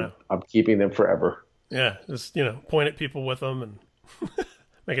 but I'm keeping them forever." Yeah, just point at people with them and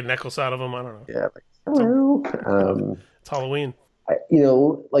make a necklace out of them. I don't know. Yeah. Like, hello. It's Halloween.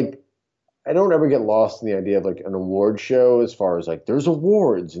 Like I don't ever get lost in the idea of like an award show as far as like there's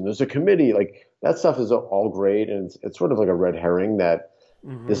awards and there's a committee. Like that stuff is all great, and it's sort of like a red herring that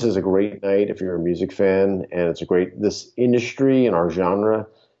this is a great night if you're a music fan, and this industry and our genre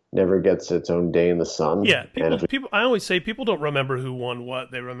never gets its own day in the sun. Yeah, people. I always say people don't remember who won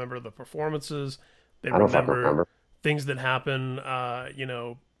what. They remember the performances. They remember things that happen.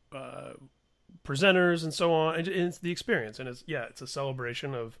 Presenters and so on. It's the experience, and it's a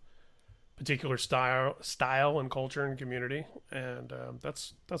celebration of particular style and culture and community, and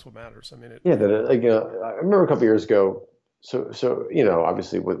that's what matters. I mean, I remember a couple of years ago. So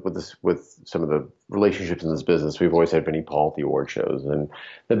obviously with some of the relationships in this business, we've always had Vinnie Paul at the award shows, and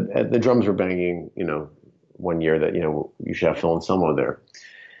the drums were banging. One year that you should have Phil Anselmo there,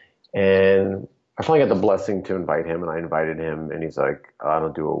 and I finally got the blessing to invite him, and I invited him, and he's like, "I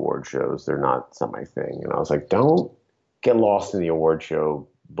don't do award shows. It's not my thing." And I was like, "Don't get lost in the award show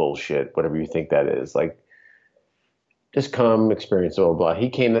bullshit, whatever you think that is. Like, just come, experience blah, blah, blah." He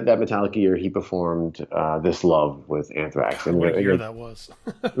came that Metallica year. He performed "This Love" with Anthrax. God, what year that was.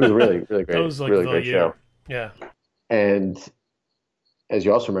 It was really, really great. That was like really the great year. show. Yeah. And as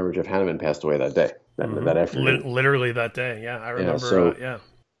you also remember, Jeff Hanneman passed away that day, that afternoon. Literally that day. Yeah, I remember.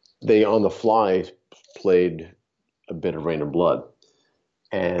 They on the fly played a bit of Rain and Blood,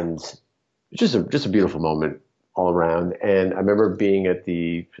 and just a beautiful moment all around. And I remember being at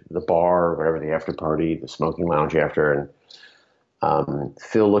the bar or whatever, the after party, the smoking lounge after, and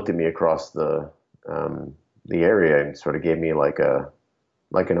Phil looked at me across the area and sort of gave me like an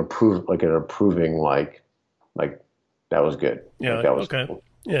approving like that was good. Yeah, like, that was okay. Cool.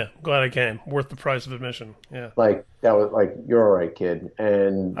 Yeah, glad I came. Worth the price of admission. Yeah. Like that was like, "You're all right, kid."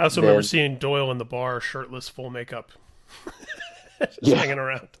 And I also remember seeing Doyle in the bar, shirtless, full makeup, just hanging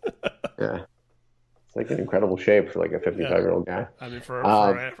around. Yeah, it's like in incredible shape for like a 55-year-old guy. I mean, for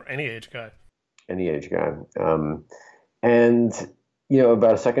any age guy. Any age guy. And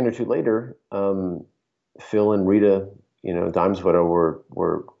about a second or two later, Phil and Rita, Dime's widow,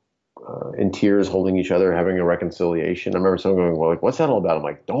 were in tears, holding each other, having a reconciliation. I remember someone going, "Well, like, what's that all about?" I'm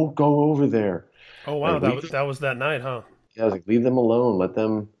like, "Don't go over there." Oh wow, like, that was that night, huh? Yeah, I was like, "Leave them alone. Let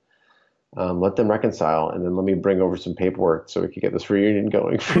them reconcile, and then let me bring over some paperwork so we could get this reunion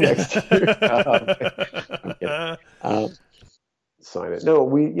going for next year." Sign it. No,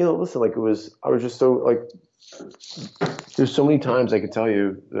 listen, like I was just so like, there's so many times I could tell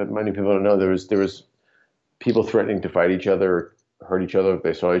you that many people don't know. There was people threatening to fight each other, hurt each other if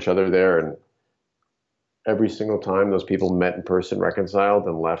they saw each other there, and every single time those people met in person, reconciled,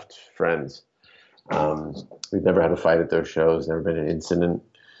 and left friends. We've never had a fight at those shows. Never been an incident.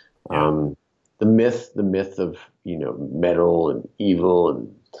 The myth of metal and evil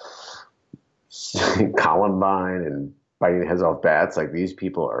and Columbine and biting heads off bats. Like, these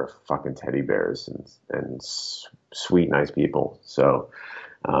people are fucking teddy bears and sweet, nice people. So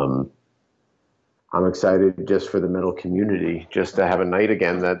I'm excited just for the metal community, just to have a night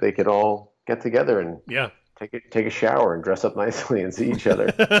again that they could all get together and take a shower and dress up nicely and see each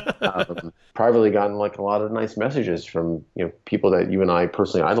other. Privately gotten like a lot of nice messages from people that you and I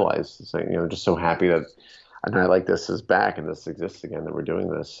personally idolize, saying just so happy that a night like this is back and this exists again, that we're doing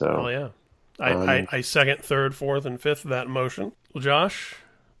this. So, oh yeah, I second, third, fourth, and fifth that motion. Well, Josh,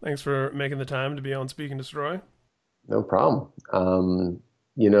 thanks for making the time to be on Speak and Destroy. No problem.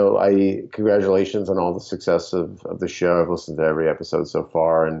 I congratulations on all the success of the show. I've listened to every episode so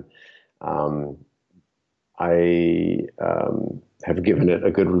far, and um, I have given it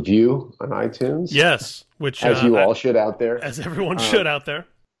a good review on iTunes, Yes, which as you all should out there. as everyone Um, should out there.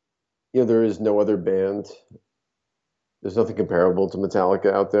 there is no other band. There's nothing comparable to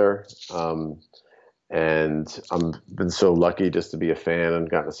Metallica out there. And I'm been so lucky just to be a fan and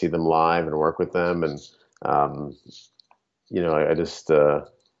gotten to see them live and work with them. And um, I just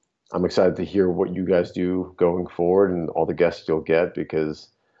I'm excited to hear what you guys do going forward and all the guests you'll get because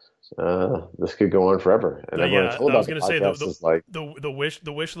this could go on forever. And everyone I Yeah, told I was about the going to say the, podcast is like,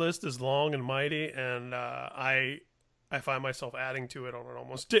 the wish list is long and mighty, and I find myself adding to it on an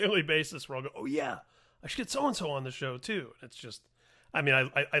almost daily basis. Where I'll go, oh yeah, I should get so and so on the show too. It's just, I mean,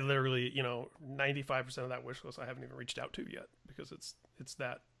 I literally 95% of that wish list I haven't even reached out to yet because it's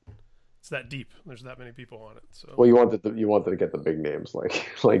that deep. There's that many people on it. So well, you wanted to get the big names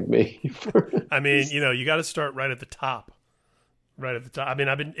like me. I mean, you got to start right at the top. Right at the top. I mean,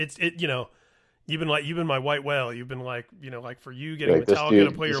 you've been my white whale. You've been like, like for you getting Like Metallica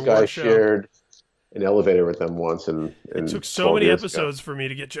to play this your guy award show. shared an elevator with them once, and It took so many episodes for me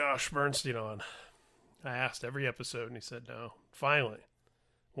to get Josh Bernstein on. I asked every episode, and he said no. Finally,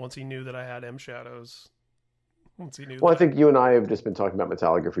 once he knew that I had M Shadows, once he knew. Well, I think you and I have just been talking about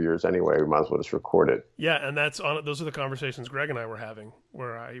Metallica for years anyway. We might as well just record it. Yeah, and those are the conversations Greg and I were having,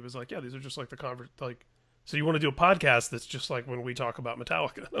 where he was like, "Yeah, these are just like so you want to do a podcast that's just like when we talk about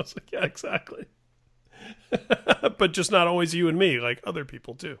Metallica?" And I was like, "Yeah, exactly." But just not always you and me, like other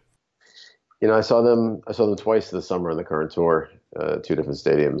people too. I saw them twice this summer on the current tour, two different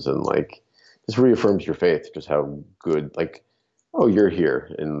stadiums, and like just reaffirms your faith, just how good. Like, oh, you're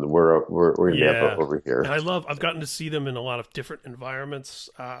here, and we're gonna be up over here. And I've gotten to see them in a lot of different environments.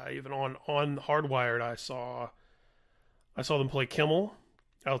 Even on Hardwired, I saw them play Kimmel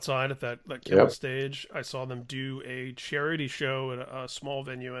outside at that Kimmel stage. I saw them do a charity show at a small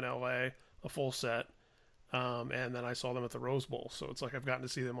venue in LA, a full set. And then I saw them at the Rose Bowl. So it's like I've gotten to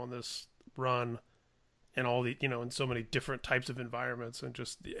see them on this run and all the, in so many different types of environments, and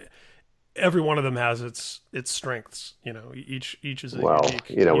just every one of them has its strengths. Each is a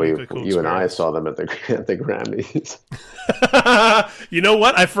uniquely cool you and I experience. saw them at the Grammys. You know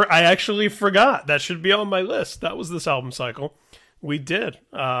what? I actually forgot. That should be on my list. That was this album cycle. We did.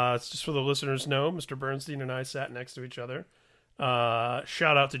 It's just for the listeners know, Mr. Bernstein and I sat next to each other.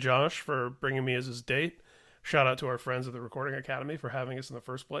 Shout out to Josh for bringing me as his date. Shout out to our friends at the Recording Academy for having us in the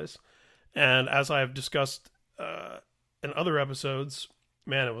first place. And as I have discussed in other episodes,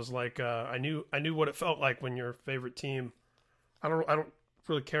 man, it was like I knew what it felt like when your favorite team. I don't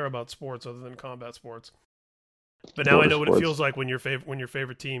really care about sports other than combat sports, but now I know what it feels like when your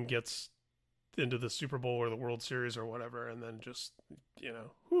favorite team gets into the Super Bowl or the World Series or whatever, and then just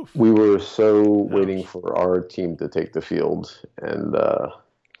oof. We were so waiting for our team to take the field, and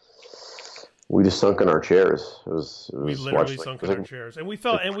we just sunk in our chairs. We literally sunk in our chairs, and we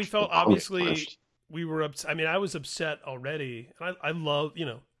felt obviously we were upset. I mean, I was upset already, and I love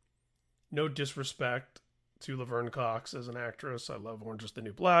no disrespect to Laverne Cox as an actress. I love Orange Is the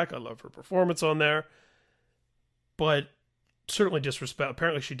New Black. I love her performance on there, but certainly disrespect.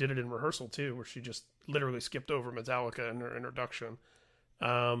 Apparently, she did it in rehearsal too, where she just literally skipped over Metallica in her introduction.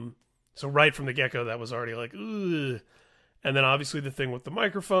 So right from the get-go, that was already like, ugh. And then obviously the thing with the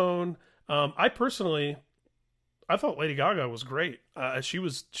microphone. I thought Lady Gaga was great.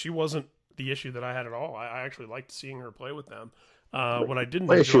 She wasn't the issue that I had at all. I actually liked seeing her play with them. What I didn't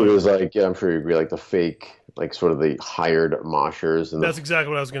my issue was like, yeah, I'm sure you agree, like the fake, like sort of the hired moshers. And that's exactly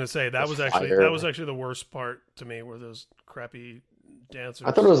what I was going to say. That was actually the worst part to me, were those crappy dancers.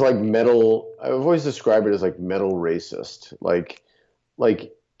 I thought it was like metal. I've always described it as like metal racist. Like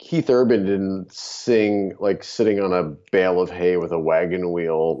Keith Urban didn't sing like sitting on a bale of hay with a wagon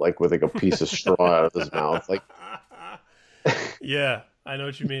wheel, like with like a piece of straw out of his mouth. Like, yeah, I know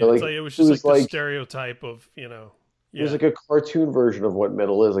what you mean. Like, it was just like the stereotype of, Yeah. It was like a cartoon version of what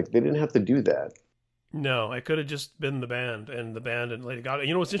metal is. Like, they didn't have to do that. No, it could have just been the band and Lady Gaga.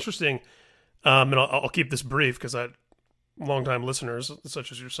 You know what's interesting? And I'll keep this brief because longtime listeners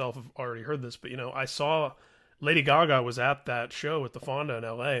such as yourself have already heard this. But I saw Lady Gaga was at that show at the Fonda in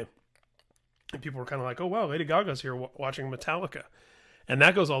LA, and people were kind of like, "Oh wow, Lady Gaga's here watching Metallica," and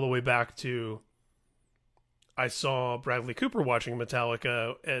that goes all the way back to I saw Bradley Cooper watching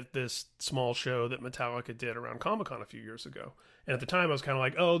Metallica at this small show that Metallica did around Comic-Con a few years ago. And at the time, I was kind of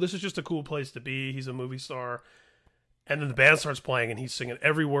like, "Oh, this is just a cool place to be. He's a movie star." And then the band starts playing, and he's singing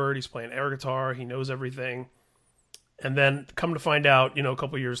every word. He's playing air guitar. He knows everything. And then come to find out, a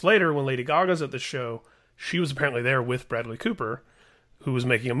couple years later, when Lady Gaga's at the show, she was apparently there with Bradley Cooper, who was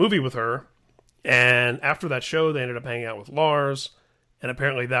making a movie with her. And after that show, they ended up hanging out with Lars. And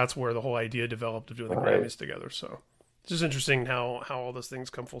apparently that's where the whole idea developed of doing the Grammys together. So it's just interesting how all those things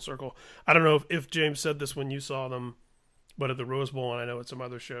come full circle. I don't know if James said this when you saw them, but at the Rose Bowl, and I know at some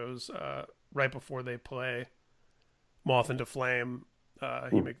other shows, right before they play Moth into Flame,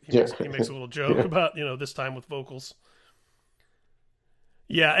 he makes a little joke about, this time with vocals.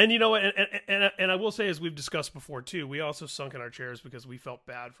 Yeah, and and I will say, as we've discussed before too, we also sunk in our chairs because we felt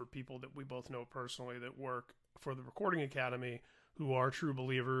bad for people that we both know personally that work for the Recording Academy, who are true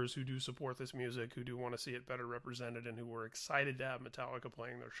believers, who do support this music, who do want to see it better represented, and who were excited to have Metallica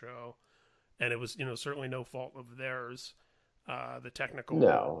playing their show. And it was, certainly no fault of theirs. The technical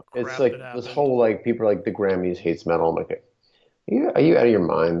crap it's like that this happened. whole people are like the Grammys hates metal. I'm like, are you out of your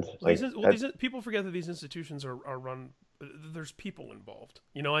mind? These people forget that these institutions are run. There's people involved.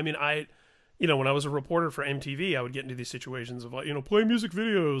 When I was a reporter for MTV, I would get into these situations of play music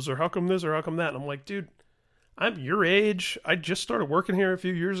videos or how come this or how come that. And I'm like, dude, I'm your age. I just started working here a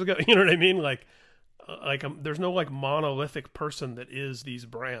few years ago. You know what I mean? There's no monolithic person that is these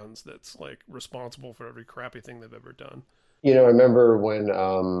brands that's responsible for every crappy thing they've ever done. I remember when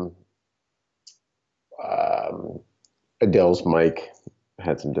Adele's mic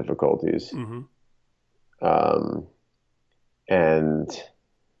had some difficulties. Mm-hmm. And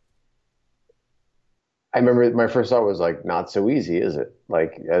I remember my first thought was not so easy, is it?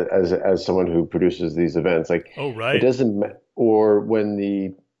 As someone who produces these events, oh right, it doesn't. Or when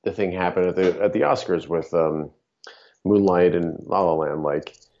the thing happened at the Oscars with Moonlight and La La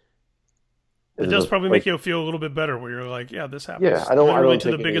Land, it does probably make you feel a little bit better where you're like, yeah, this happens. Yeah, I don't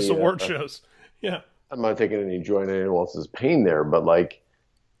to the biggest award shows. Yeah, I'm not taking any joy in anyone else's pain there, but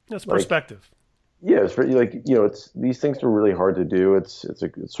that's perspective. Yeah, it's it's these things are really hard to do. It's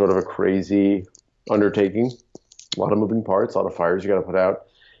sort of a crazy undertaking, a lot of moving parts, a lot of fires you got to put out,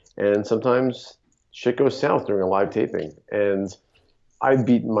 and sometimes shit goes south during a live taping. And I've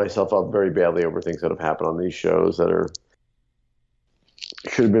beaten myself up very badly over things that have happened on these shows that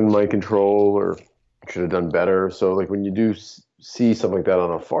should have been in my control or should have done better. So when you do see something like that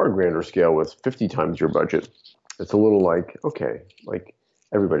on a far grander scale with 50 times your budget, it's a little okay,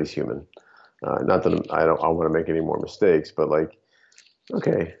 everybody's human. Not that I want to make any more mistakes, but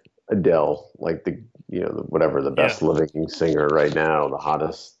okay, Adele, whatever, the best living singer right now, the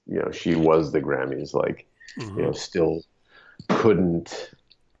hottest, she was the Grammys, mm-hmm. Still couldn't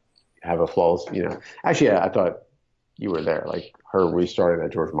have a flawless, actually, I thought you were there, her restarting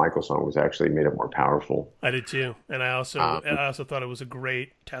that George Michael song was actually made it more powerful. I did too. And I also thought it was a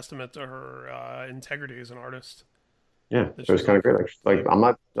great testament to her integrity as an artist. Yeah, it was kind of great.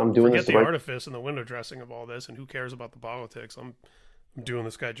 I'm doing this. Forget the artifice and the window dressing of all this, and who cares about the politics? I'm doing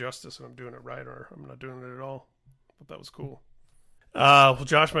this guy justice, and I'm doing it right, or I'm not doing it at all. But that was cool. Well,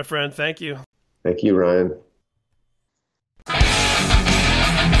 Josh, my friend, thank you. Thank you, Ryan.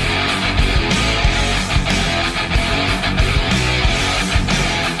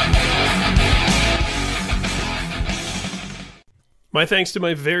 My thanks to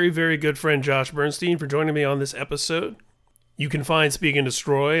my very, very good friend Josh Bernstein for joining me on this episode. You can find Speak and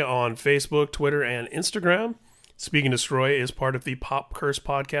Destroy on Facebook, Twitter, and Instagram. Speak and Destroy is part of the Pop Curse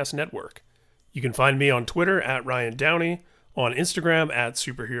Podcast Network. You can find me on Twitter at Ryan Downey, on Instagram at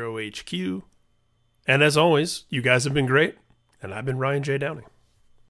SuperheroHQ. And as always, you guys have been great, and I've been Ryan J. Downey.